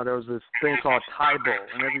 there was this thing called Taibo,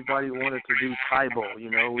 and everybody wanted to do Taibo.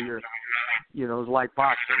 It was like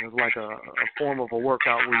boxing. It was like a form of a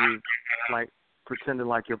workout where you like pretending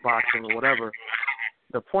like you're boxing or whatever.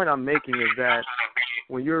 The point I'm making is that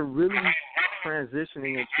when you're really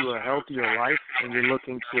transitioning into a healthier life and you're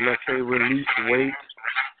looking to, let's say, release weight,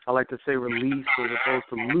 I like to say release as opposed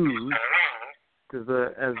to lose, because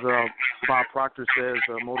as Bob Proctor says,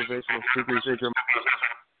 motivational speaker, he says you're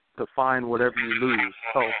to find whatever you lose.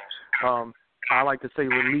 So I like to say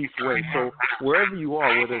release weight. So wherever you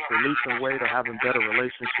are, whether it's releasing weight or having better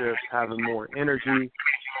relationships, having more energy,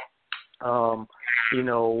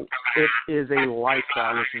 it is a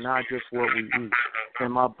lifestyle. It's not just what we eat.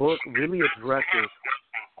 And my book really addresses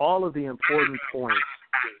all of the important points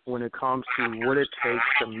when it comes to what it takes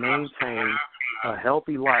to maintain a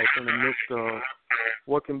healthy life in the midst of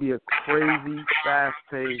what can be a crazy,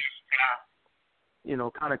 fast-paced,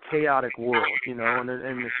 kind of chaotic world, and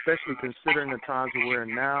especially considering the times that we're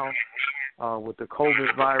in now with the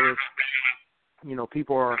COVID virus,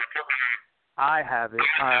 people are,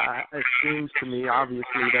 it seems to me,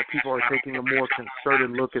 obviously, that people are taking a more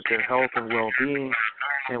concerted look at their health and well-being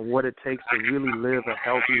and what it takes to really live a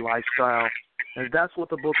healthy lifestyle. And that's what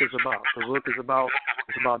the book is about. The book is about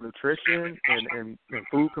nutrition and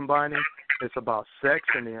food combining. It's about sex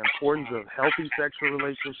and the importance of healthy sexual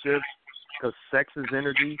relationships, because sex is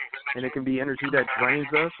energy, and it can be energy that drains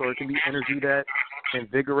us, or it can be energy that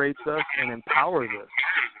invigorates us and empowers us.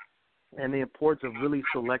 And the importance of really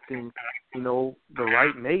selecting, the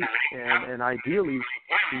right mate, and ideally,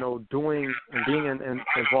 doing and being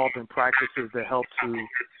involved in practices that help to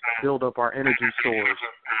build up our energy stores,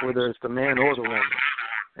 whether it's the man or the woman.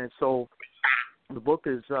 And so the book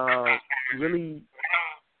is really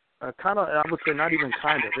kind of, I would say not even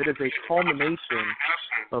kind of, it is a culmination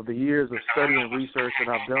of the years of study and research that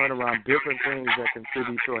I've done around different things that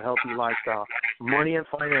contribute to a healthy lifestyle. Money and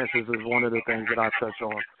finances is one of the things that I touch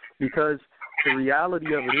on, because the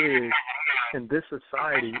reality of it is, in this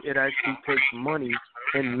society, it actually takes money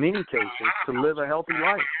in many cases to live a healthy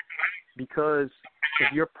life. Because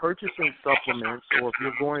if you're purchasing supplements, or if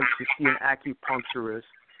you're going to see an acupuncturist,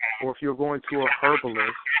 or if you're going to a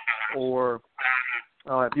herbalist, or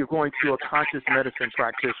if you're going to a conscious medicine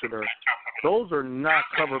practitioner, those are not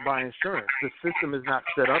covered by insurance. The system is not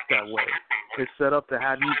set up that way. It's set up to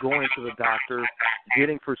have you going to the doctor,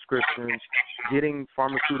 getting prescriptions, getting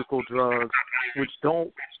pharmaceutical drugs, which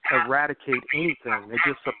don't eradicate anything. They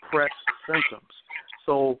just suppress symptoms.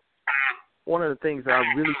 So one of the things that I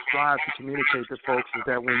really strive to communicate to folks is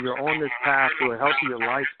that when you're on this path to a healthier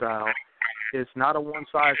lifestyle, it's not a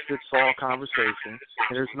one-size-fits-all conversation,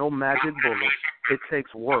 and there's no magic bullet. It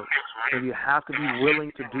takes work, and you have to be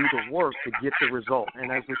willing to do the work to get the result.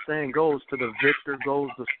 And as the saying goes, to the victor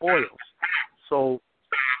goes the spoils. So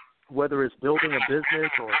whether it's building a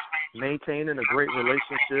business or maintaining a great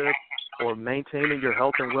relationship or maintaining your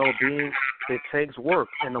health and well-being, it takes work,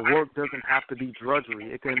 and the work doesn't have to be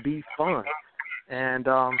drudgery. It can be fun. And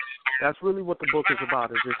that's really what the book is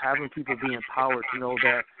about, is just having people be empowered to know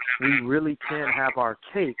that we really can have our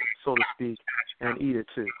cake, so to speak, and eat it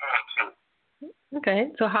too.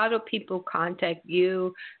 Okay. So how do people contact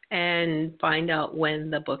you and find out when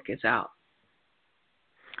the book is out?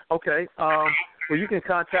 Okay. Well, you can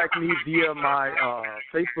contact me via my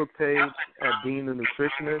Facebook page at Dean the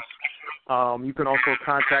Nutritionist. You can also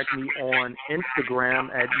contact me on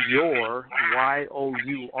Instagram at YOUR,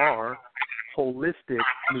 Holistic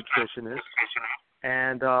Nutritionist.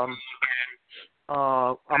 And I'm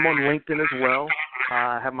on LinkedIn as well.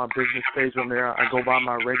 I have my business page on there. I go by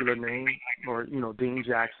my regular name, or Dean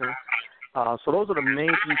Jackson. So those are the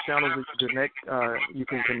main three channels that you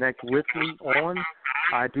can connect with me on.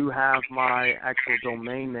 I do have my actual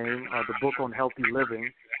domain name,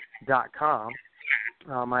 thebookonhealthyliving.com.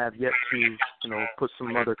 I have yet to, put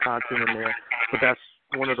some other content in there, but that's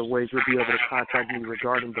one of the ways you'll be able to contact me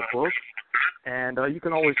regarding the book. And you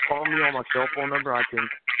can always call me on my cell phone number. I can,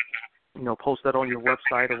 post that on your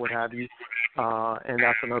website or what have you. And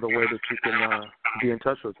that's another way that you can be in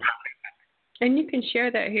touch with me. And you can share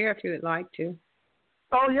that here if you would like to.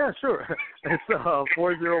 Oh, yeah, sure. It's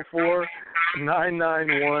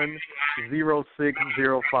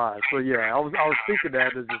 404-991-0605. So, yeah, I was thinking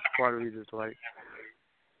that is just part of me just like.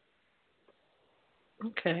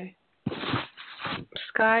 Okay.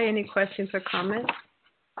 Sky, any questions or comments?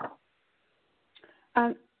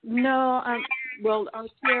 No. Well, I'll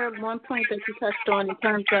share one point that you touched on in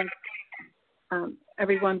terms of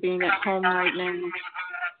everyone being at home right now.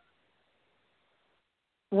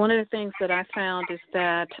 One of the things that I found is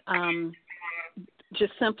that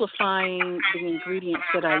just simplifying the ingredients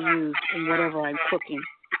that I use in whatever I'm cooking.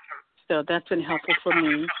 So that's been helpful for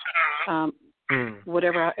me.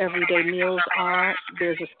 Whatever our everyday meals are,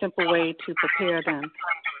 there's a simple way to prepare them.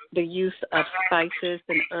 The use of spices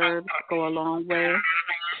and herbs go a long way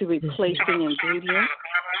to replacing ingredients.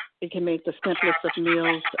 It can make the simplest of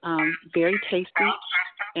meals very tasty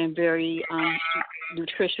and very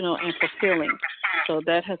nutritional and fulfilling. So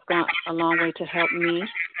that has gone a long way to help me.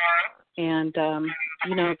 And,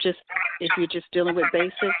 just if you're just dealing with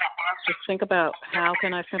basics, just think about how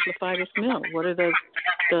can I simplify this meal? What are the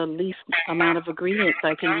least amount of ingredients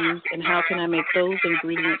I can use, and how can I make those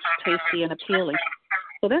ingredients tasty and appealing?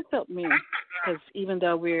 So that's helped me, because even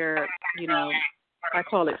though we're, I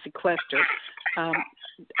call it sequestered,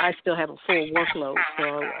 I still have a full workload,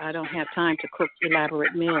 so I don't have time to cook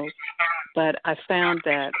elaborate meals. But I found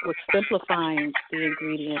that with simplifying the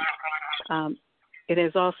ingredients, it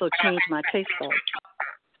has also changed my taste buds.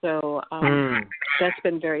 So that's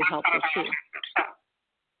been very helpful too.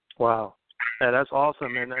 Wow. Yeah, that's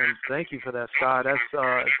awesome, and thank you for that, Scott.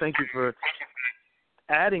 Thank you for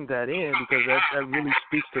adding that in, because that really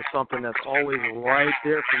speaks to something that's always right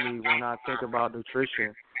there for me when I think about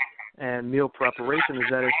nutrition and meal preparation, is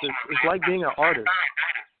that it's like being an artist.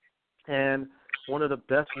 And one of the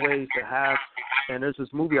best ways to have, and there's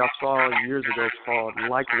this movie I saw years ago called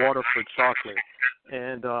Like Water for Chocolate.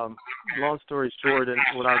 And long story short, and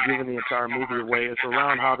without giving the entire movie away, it's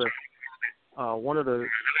around how one of the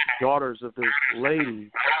daughters of this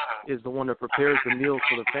lady is the one that prepares the meals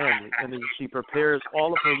for the family. And then she prepares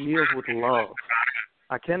all of her meals with love.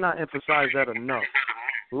 I cannot emphasize that enough.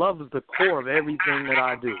 Love is the core of everything that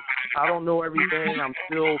I do. I don't know everything. I'm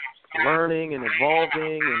still learning and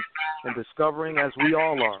evolving and discovering, as we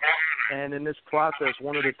all are. And in this process,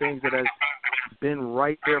 one of the things that has been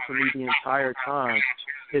right there for me the entire time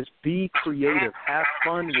is be creative, have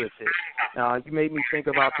fun with it. You made me think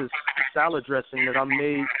about this salad dressing that I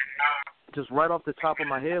made just right off the top of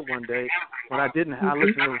my head one day when I looked in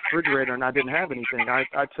the refrigerator and I didn't have anything.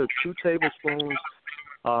 I took 2 tablespoons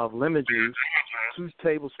of lemon juice, 2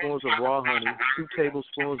 tablespoons of raw honey, 2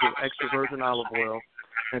 tablespoons of extra virgin olive oil,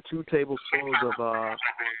 and 2 tablespoons of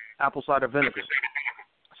apple cider vinegar.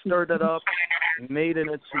 Stirred that up, made it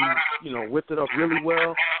into, whipped it up really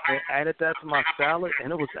well, and added that to my salad,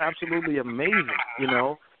 and it was absolutely amazing,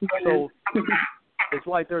 So it's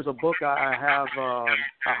like there's a book I have, I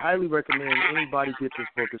highly recommend anybody get this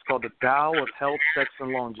book. It's called The Tao of Health, Sex,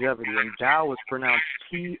 and Longevity, and Tao is pronounced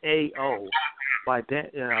T-A-O, by the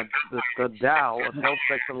Tao of Health,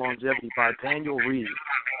 Sex, and Longevity by Daniel Reed.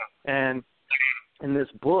 And in this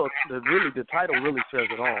book, the title really says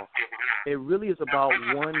it all. It really is about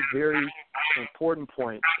one very important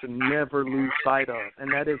point to never lose sight of,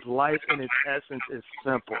 and that is life in its essence is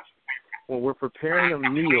simple. When we're preparing a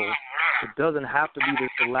meal, it doesn't have to be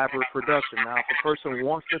this elaborate production. Now, if a person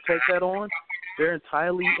wants to take that on, they're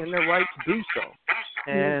entirely in their right to do so.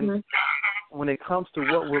 And when it comes to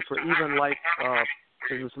what we're even like,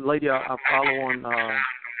 there's this lady I follow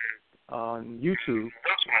on YouTube.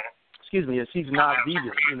 And she's not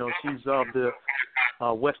vegan. She's of the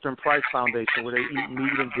Western Price Foundation, where they eat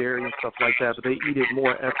meat and dairy and stuff like that, but they eat it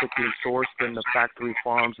more ethically sourced than the factory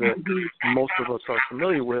farms that most of us are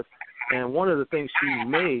familiar with. And one of the things she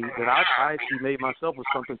made that I actually made myself was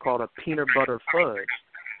something called a peanut butter fudge.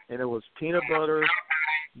 And it was peanut butter,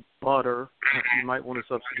 you might want to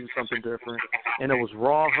substitute something different, and it was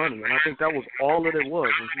raw honey. And I think that was all that it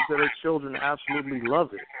was. And she said her children absolutely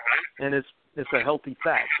love it. And it's a healthy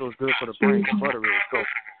fat, so it's good for the brain, the butter is. So,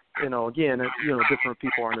 again, different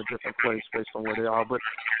people are in a different place based on where they are. But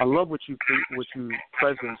I love what you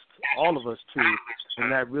presenced all of us to,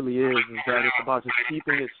 and that really is that it's about just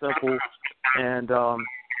keeping it simple and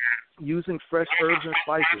using fresh herbs and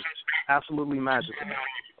spices. Absolutely magical.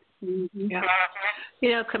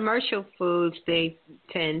 Yeah. Commercial foods, they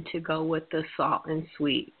tend to go with the salt and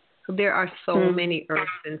sweet. So there are so many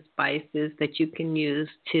herbs and spices that you can use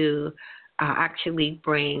to actually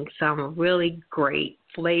bring some really great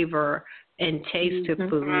flavor and taste to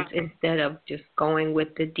foods instead of just going with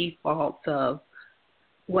the defaults of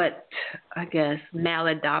what, I guess,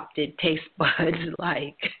 maladopted taste buds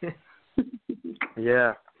like.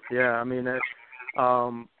 Yeah. I mean,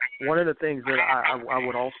 one of the things that I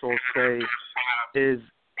would also say is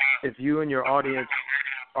if you and your audience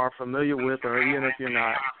are familiar with, or even if you're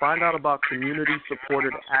not, find out about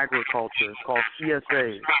community-supported agriculture. It's called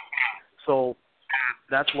CSA. So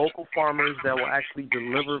that's local farmers that will actually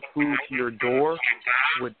deliver food to your door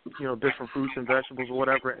with, different fruits and vegetables or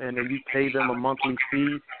whatever, and then you pay them a monthly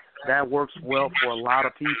fee. That works well for a lot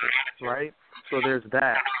of people, right? So there's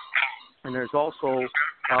that. And there's also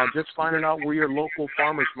just finding out where your local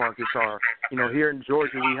farmers markets are. Here in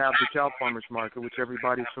Georgia, we have the Cow Farmers Market, which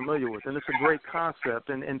everybody's familiar with. And it's a great concept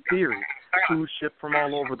in theory. Food shipped from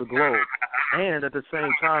all over the globe. And at the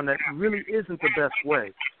same time, that really isn't the best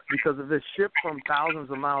way. Because if it's shipped from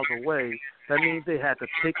thousands of miles away, that means they had to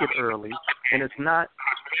pick it early. And it's not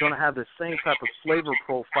going to have the same type of flavor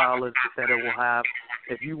profile that it will have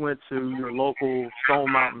if you went to your local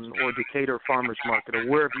Stone Mountain or Decatur Farmers Market or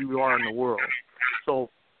wherever you are in the world. So,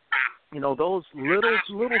 those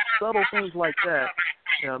little subtle things like that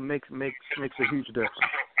makes a huge difference.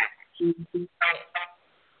 Mm-hmm.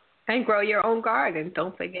 And grow your own garden.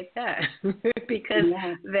 Don't forget that. Because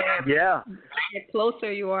the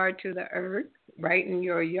closer you are to the earth, right in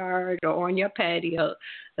your yard or on your patio,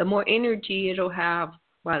 the more energy it'll have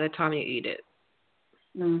by the time you eat it.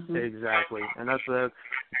 Mm-hmm. Exactly. And that's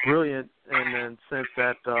brilliant in the sense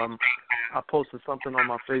that I posted something on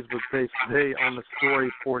my Facebook page today on the story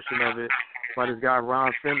portion of it by this guy,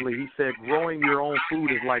 Ron Findley. He said, growing your own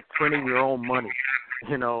food is like printing your own money.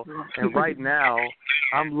 And right now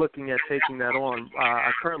I'm looking at taking that on.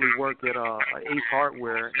 I currently work at Ace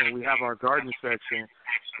Hardware, and we have our garden section,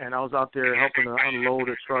 and I was out there helping to unload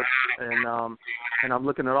a truck, and I'm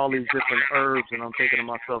looking at all these different herbs, and I'm thinking to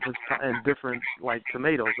myself, and different, like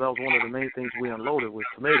tomatoes. That was one of the main things we unloaded was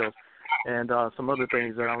tomatoes, and some other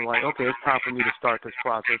things that I'm like, okay, it's time for me to start this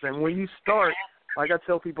process. And when you start, like I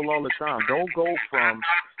tell people all the time, don't go from,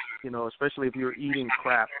 especially if you're eating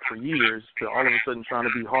crap for years, to all of a sudden trying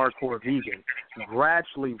to be hardcore vegan.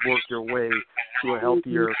 Gradually work your way to a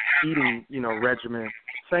healthier eating, regimen.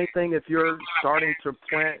 Same thing if you're starting to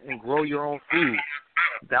plant and grow your own food.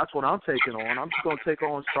 That's what I'm taking on. I'm just going to take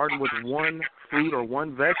on starting with one fruit or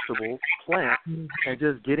one vegetable plant and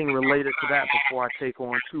just getting related to that before I take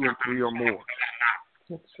on 2 and 3 or more.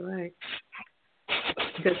 That's right.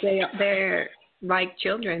 Because they're like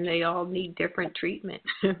children, they all need different treatment.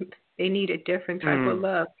 They need a different type of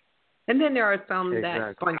love. And then there are some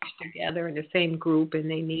that bunch together in the same group, and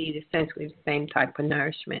they need essentially the same type of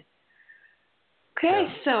nourishment. Okay,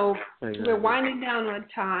 so we're winding down on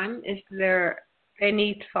time. Is there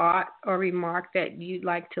any thought or remark that you'd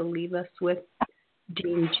like to leave us with,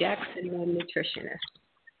 Dean Jackson, the nutritionist?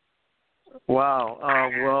 Wow.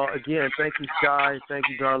 Well, again, thank you, Sky. Thank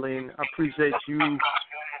you, Darlene. I appreciate you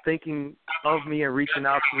thinking of me and reaching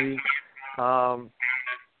out to me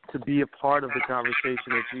to be a part of the conversation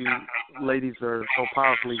that you ladies are so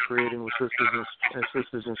powerfully creating with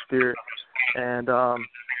Sisters in Spirit. And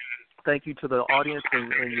thank you to the audience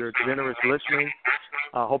and your generous listening.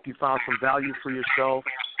 I hope you found some value for yourself.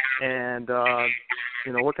 And,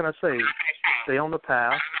 what can I say? Stay on the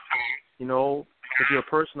path. If you're a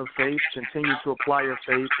person of faith, continue to apply your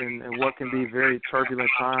faith in what can be very turbulent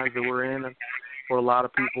times that we're in for a lot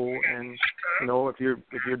of people. And, if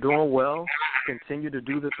you're doing well, continue to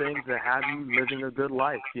do the things that have you living a good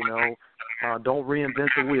life. Don't reinvent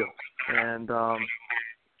the wheel.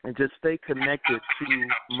 And just stay connected to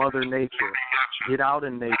Mother Nature. Get out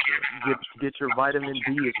in nature. Get your vitamin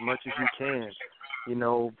D as much as you can.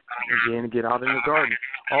 Again, get out in the garden.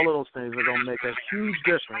 All of those things are going to make a huge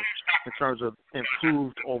difference in terms of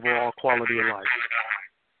improved overall quality of life.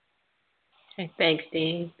 Okay, thanks,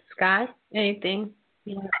 Dean. Scott, anything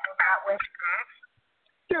you want to go out with?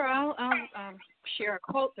 Sure, I'll share a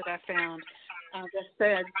quote that I found that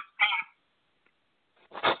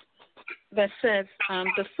says,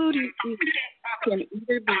 the food you eat can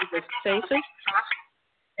either be the safest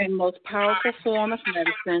and most powerful form of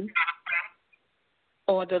medicine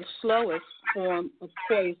or the slowest form of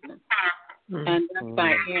poison. Mm-hmm. And that's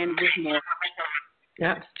by Ann Whitmore.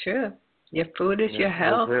 That's true. Your food is your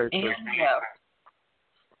health and wealth.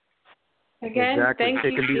 Again, exactly. Thank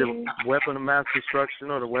it you. It can be the weapon of mass destruction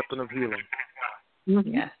or the weapon of healing. Mm-hmm.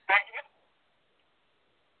 Yes.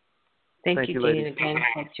 Thank you, Dean, again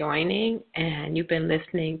for joining. And you've been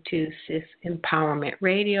listening to Sis Empowerment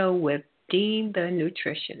Radio with Dean, the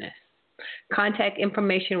Nutritionist. Contact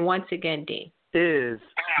information once again, Dean. You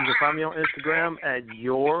can find me on Instagram at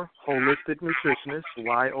Your Holistic Nutritionist,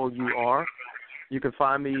 YOUR. You can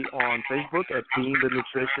find me on Facebook at Dean the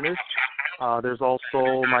Nutritionist. There's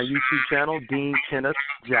also my YouTube channel, Dean Kenneth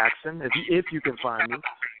Jackson, if you can find me.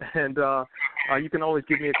 And you can always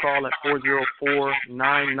give me a call at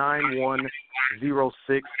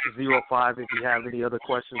 404-991-0605 if you have any other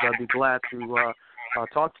questions. I'd be glad to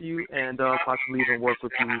talk to you and possibly even work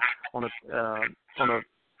with you on a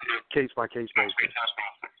case-by-case basis.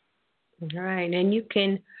 All right, and you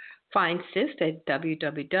can find Sis at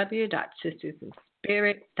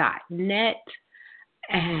www.sistersinspirit.net.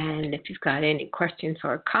 And if you've got any questions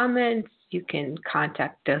or comments, you can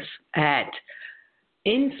contact us at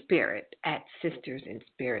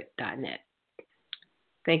inspirit@sistersinspirit.net.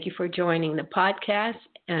 Thank you for joining the podcast.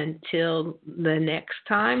 Until the next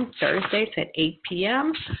time, Thursdays at 8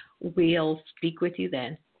 p.m., we'll speak with you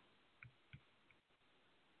then.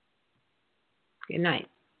 Good night.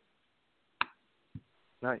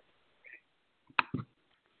 Night.